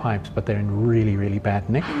original pipes, but they're in really, really bad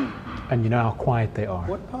nick. And you know how quiet they are.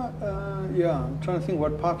 What pipe? Yeah, I'm trying to think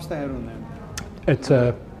what pipes they had on them. It's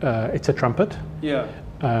a trumpet. Yeah.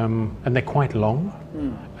 And they're quite long,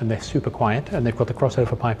 and they're super quiet, and they've got the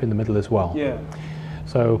crossover pipe in the middle as well. Yeah.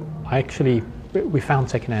 So we found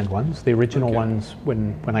second-hand ones. The original ones,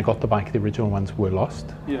 when I got the bike, the original ones were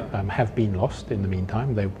lost. Yeah. Have been lost in the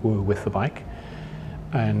meantime. They were with the bike,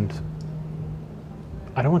 and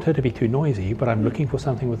I don't want her to be too noisy, but I'm looking for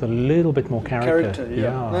something with a little bit more character.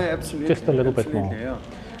 Yeah. No, absolutely. Just a little bit more. Yeah.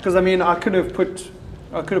 Because I mean, I could have put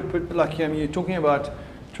like you're talking about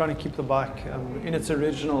trying to keep the bike in its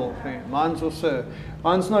original thing. Mine's not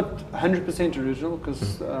 100% original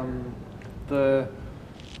because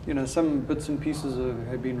some bits and pieces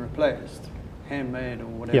have been replaced, handmade or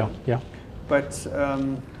whatever. Yeah. But I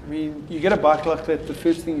mean, you get a bike like that, the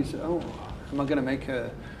first thing you say, oh, am I going to make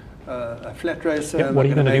a flat racer? Yeah, what are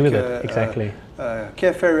you going to do with it? Exactly. A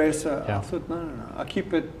cafe racer. Yeah. I thought, no. I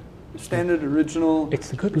keep it standard, original.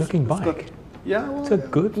 It's a good-looking bike. Well, it's a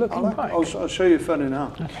good-looking bike. I'll show you a photo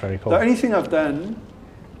now. That's very cool. The only thing I've done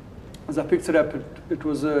is I picked it up. It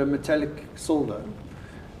was a metallic silver,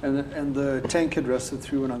 and the tank had rusted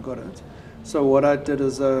through when I got it. So what I did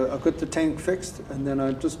is I got the tank fixed, and then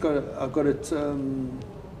I got it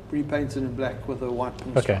repainted in black with a white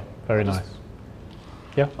pinstripe. Okay, very nice.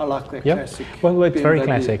 Yeah, I like that yeah. classic. Well, it's BMW. very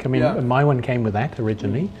classic. I mean, my one came with that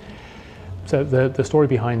originally. So the story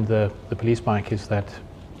behind the police bike is that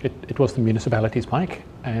it was the municipality's bike,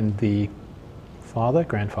 and the father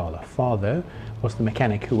was the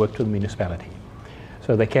mechanic who worked for the municipality.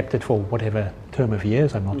 So they kept it for whatever term of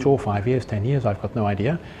years, I'm not sure, 5 years, 10 years, I've got no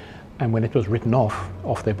idea. And when it was written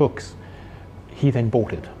off their books, he then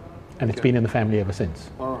bought it. And it's been in the family ever since.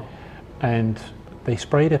 Wow. And they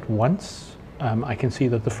sprayed it once. I can see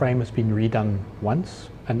that the frame has been redone once.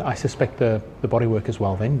 And I suspect the bodywork as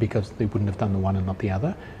well then, because they wouldn't have done the one and not the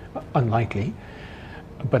other. Unlikely.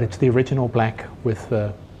 But it's the original black with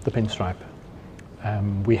the pinstripe.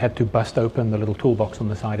 We had to bust open the little toolbox on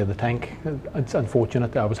the side of the tank. It's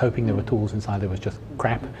unfortunate. I was hoping there were tools inside. There was just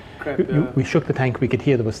crap. We shook the tank. We could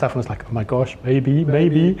hear there was stuff, and I was like, "Oh my gosh, maybe."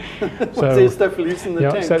 Was there stuff loose in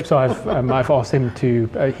the tank? So I've asked him to.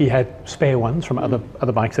 He had spare ones from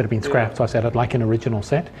other bikes that have been scrapped. So I said, "I'd like an original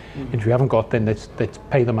set. And if you haven't got, then let's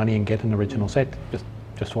pay the money and get an original set,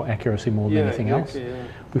 just for accuracy more than anything else." Yeah.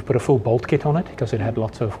 We've put a full bolt kit on it because it had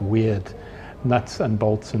lots of weird nuts and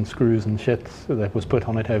bolts and screws and shit that was put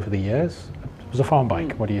on it over the years. It was a farm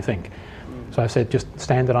bike. What do you think? So I said, just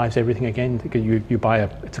standardize everything again. You buy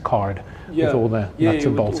it's a card with all the nuts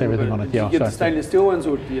and bolts, everything on it. Did you get the stainless steel ones,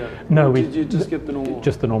 or no? Did you just get the normal?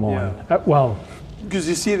 Just the normal one. Because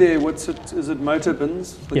you see there, is it motor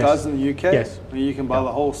bins? The guys in the UK. Yes. Where you can buy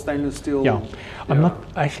the whole stainless steel. Yeah.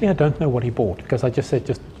 I don't know what he bought, because I just said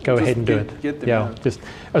go ahead and do it. Get them. Just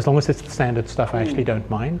as long as it's the standard stuff, I actually don't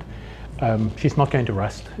mind. She's not going to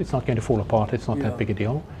rust. It's not going to fall apart. It's not that big a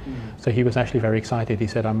deal. So he was actually very excited. He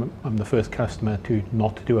said, "I'm the first customer to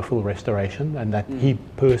not do a full restoration," and that he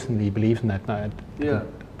personally believes in that. It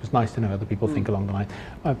was nice to know other people think along the line.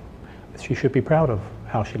 She should be proud of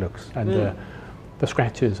how she looks, and the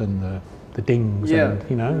scratches and the dings. And,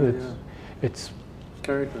 it's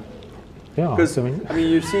character. Yeah. Because I mean,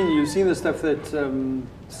 you've seen the stuff that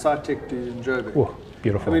Cytec do in Joburg. Oh,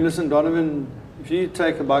 beautiful. I mean, listen, Donovan. If you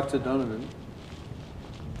take a bike to Donovan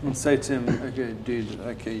and say to him, "Okay, dude,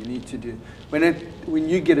 you need to do," when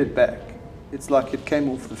you get it back, it's like it came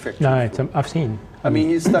off the factory. No, I've seen. I mean,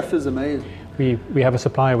 his stuff is amazing. We have a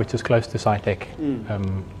supplier which is close to Cytec.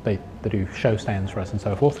 They do show stands for us and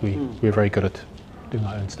so forth. We're very good at doing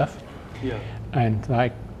our own stuff. Yeah. And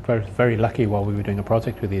I was very lucky while we were doing a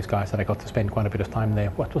project with these guys that I got to spend quite a bit of time there.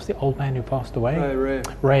 What was the old man who passed away?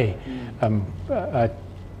 Ray. I'd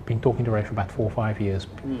been talking to Ray for about 4 or 5 years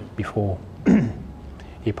before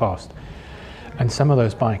he passed. And some of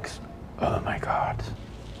those bikes, oh my God.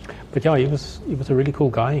 But yeah, he was a really cool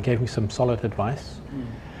guy. He gave me some solid advice.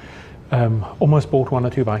 Almost bought 1 or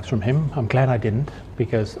 2 bikes from him. I'm glad I didn't,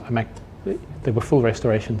 because they were full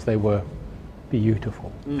restorations. They were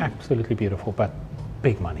beautiful, absolutely beautiful, but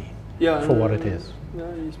big money for what it is.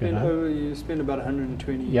 No, you spend about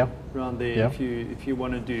 120 around there if you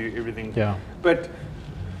want to do everything. Yeah. But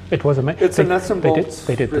It was amazing. It's a nuts and bolts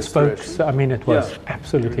They did the spokes. restoration. I mean, it was Yeah.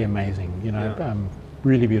 absolutely amazing. You know, Yeah.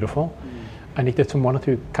 really beautiful. And he did some one or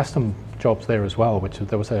two custom jobs there as well. Which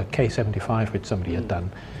there was a K75 which somebody had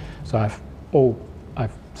done. So I've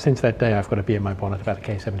since that day I've got a bee in my bonnet about a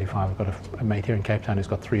K75. I've got a mate here in Cape Town who's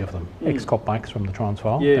got 3 of them. Ex-cop bikes from the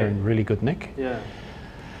Transvaal. Yeah. They're in really good nick. Yeah.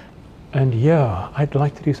 And yeah, I'd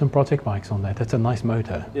like to do some project bikes on that. It's a nice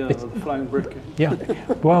motor. Yeah, It's, the flying brick. yeah.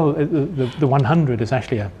 Well, the 100 is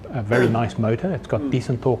actually a very nice motor. It's got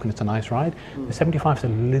decent torque and it's a nice ride. The 75 is a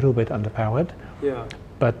little bit underpowered, Yeah.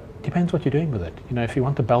 but depends what you're doing with it. You know, if you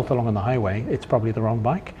want to belt along on the highway, it's probably the wrong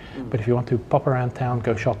bike. But if you want to pop around town,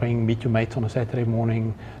 go shopping, meet your mates on a Saturday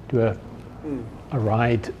morning, do a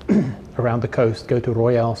ride around the coast, go to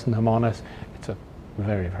Royals and Hermanus, it's a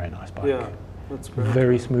very, very nice bike. Yeah. That's great.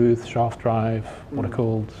 Very smooth, shaft drive, water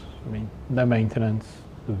cooled. I mean, no maintenance.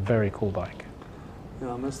 A very cool bike.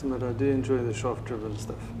 Yeah, I must admit, I do enjoy the shaft driven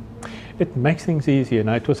stuff. It makes things easier.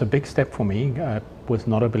 Now, it was a big step for me. I was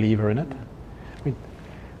not a believer in it. I mean,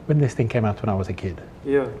 when this thing came out when I was a kid,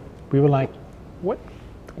 Yeah. we were like,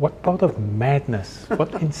 what part of madness,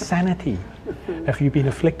 what insanity have you been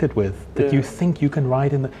afflicted with that you Yeah. think you can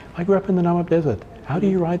ride in the... I grew up in the Namib Desert. How do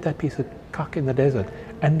you ride that piece of cuck in the desert?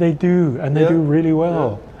 And they do, and they Yeah. do really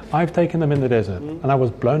well. I've taken them in the desert, and I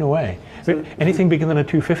was blown away. So- Anything bigger than a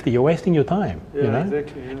 250, you're wasting your time. Yeah, you know?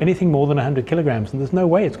 exactly. Yeah. Anything more than 100 kilograms, and there's no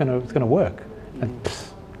way it's gonna work. And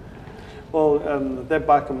Well, that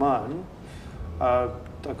bike of mine, I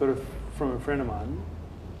got it from a friend of mine,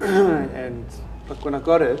 and like when I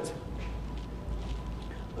got it,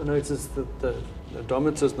 I noticed that the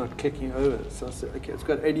odometer's not kicking over. So I said, okay, it's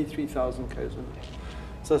got 83,000 k's on it.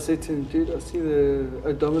 So I said to him, dude, I see the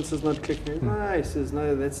odometer's not clicking. No, he says,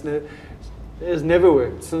 no, it's never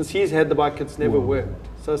worked. Since he's had the bike, it's never worked.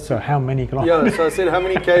 So I so said, how many kilometers? yeah, so I said, how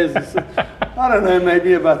many Ks? He said, I don't know,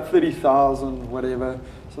 maybe about 30,000, whatever.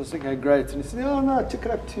 So I said, okay, great. And he said, oh no, I took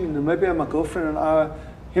it up to Namibia. My girlfriend and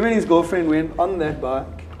him and his girlfriend went on that bike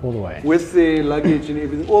All the way. with their luggage and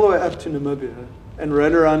everything, all the way up to Namibia, and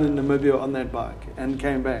rode around in Namibia on that bike and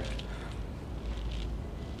came back.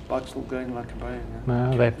 Bike's still going like a Boeing.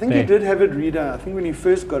 Yeah? No, I think he did have it redone. I think when he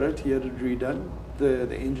first got it, he had it redone,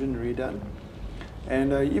 the engine redone.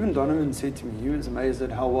 And even Donovan said to me, he was amazed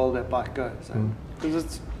at how well that bike goes.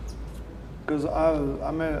 Because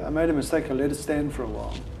I made a mistake. I let it stand for a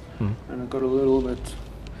while, and it got a little bit.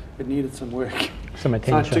 It needed some work. Some So I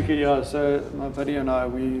attention. took it, yeah. So my buddy and I,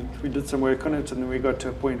 we did some work on it, and then we got to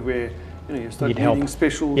a point where you start Need help. needing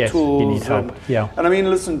special Yes, tools. you need help. And, Yeah. and I mean,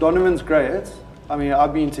 listen, Donovan's great. I mean,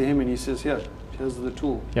 I've been to him, and he says, "Yeah, here's the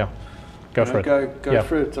tool. Yeah. Go You know, for it. Go Yeah.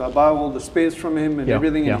 for it." I buy all the spares from him and Yeah,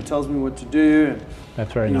 everything, yeah. and he tells me what to do. And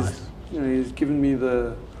That's very he's, nice. he's given me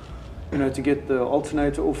the, to get the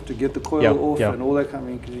alternator off, to get the coil Yeah, off, yeah. and all that kind of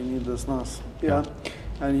thing, because you need this nice. Yeah.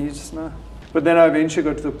 And he's just no. But then I eventually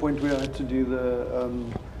got to the point where I had to do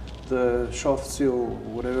the shaft seal or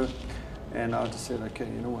whatever, and I just said, okay,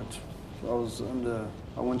 you know what?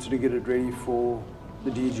 I wanted to get it ready for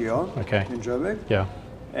the DGR Okay. in Joburg, Yeah.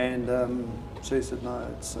 and so he said, no,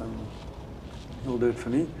 he'll do it for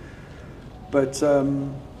me. But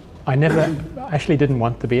I never actually didn't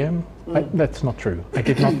want the BM. That's not true. I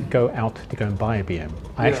did not go out to go and buy a BM.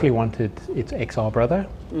 I Yeah. actually wanted its XR brother.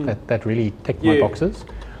 That really ticked my Yeah. boxes.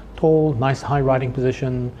 Tall, nice high riding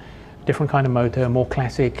position, different kind of motor, more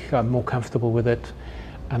classic, more comfortable with it.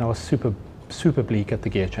 And I was super bleak at the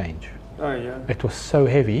gear change. oh yeah, It was so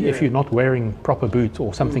heavy. If Yeah. you're not wearing proper boots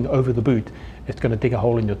or something over the boot, it's going to dig a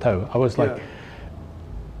hole in your toe. I was like, yeah.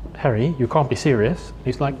 Harry, you can't be serious.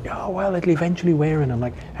 He's like, oh, well, it'll eventually wear. And I'm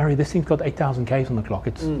like, Harry, this thing's got 8,000 Ks on the clock.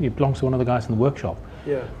 It belongs to one of the guys in the workshop.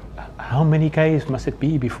 Yeah. How many Ks must it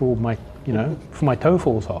be before before my toe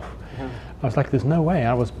falls off? I was like, there's no way.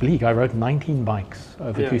 I was bleak. I rode 19 bikes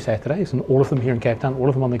over Yeah. 2 Saturdays, and all of them here in Cape Town, all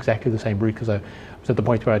of them on exactly the same route, because I was at the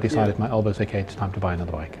point where I decided my elbow's okay, it's time to buy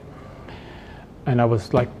another bike. And I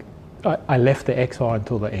was like, I left the XR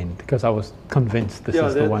until the end, because I was convinced this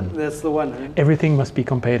is the one. That's the one. Eh? Everything must be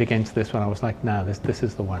compared against this one. I was like, no, this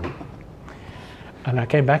is the one. And I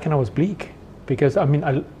came back and I was bleak, because I mean,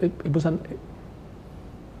 it was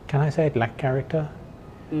can I say it lacked character?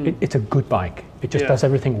 It's a good bike. It just Yeah. does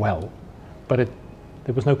everything well, but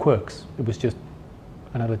there was no quirks. It was just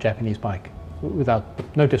another Japanese bike. Without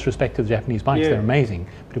no disrespect to the Japanese bikes, Yeah. they're amazing,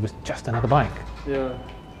 but it was just another bike. Yeah.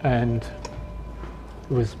 And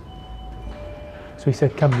it was. So he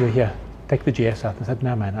said, "Come, you're here. Take the GS out." And I said,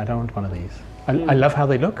 "No, man, I don't want one of these. I love how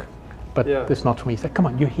they look, but Yeah. it's not for me." He said, "Come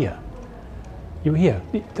on, you're here. You're here.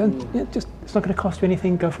 It's not going to cost you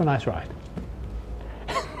anything. Go for a nice ride."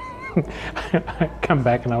 I come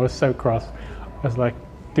back and I was so cross. I was like,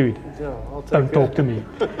 dude, Yeah, I'll take don't talk to me.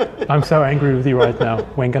 I'm so angry with you right now.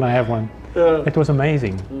 When can I have one? Yeah. It was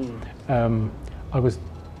amazing. I was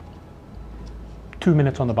 2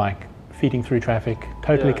 minutes on the bike, feeding through traffic,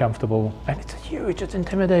 totally Yeah. comfortable, and it's huge, it's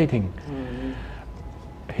intimidating.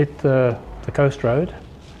 Hit the coast road,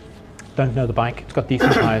 don't know the bike, it's got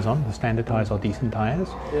decent tyres on, the standard tyres are decent tyres,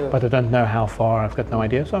 Yeah. but I don't know how far, I've got no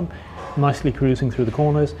idea, so I'm nicely cruising through the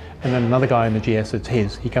corners, and then another guy in the GS, it's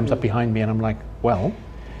his, he comes up behind me, and I'm like, well,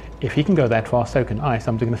 if he can go that fast, so can I,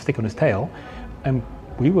 so I'm just going to stick on his tail, and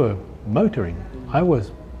we were motoring.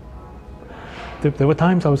 There were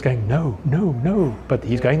times I was going, no, but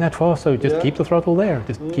he's going that fast, so just Yeah. keep the throttle there,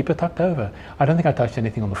 just keep it tucked over. I don't think I touched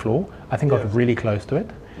anything on the floor. I think I Yeah. got really close to it,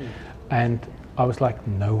 and I was like,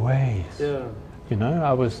 no ways. Yeah. You know,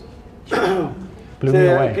 I was, blew So, me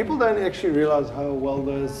yeah, away. people don't actually realize how well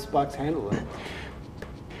those bikes handle it.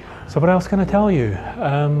 So what else can I tell you?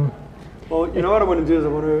 Well, you know what I want to do is I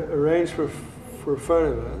want to arrange for a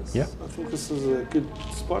photo of us. Yeah. I think this is a good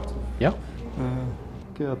spot. Yeah,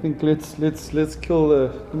 Okay, I think let's kill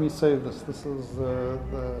the. Let me save this. This is the.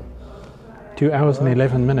 2 hours and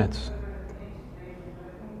 11 minutes.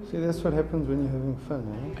 See, that's what happens when you're having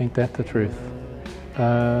fun, eh? Ain't that the truth?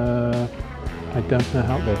 I don't know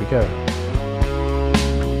how, there we go.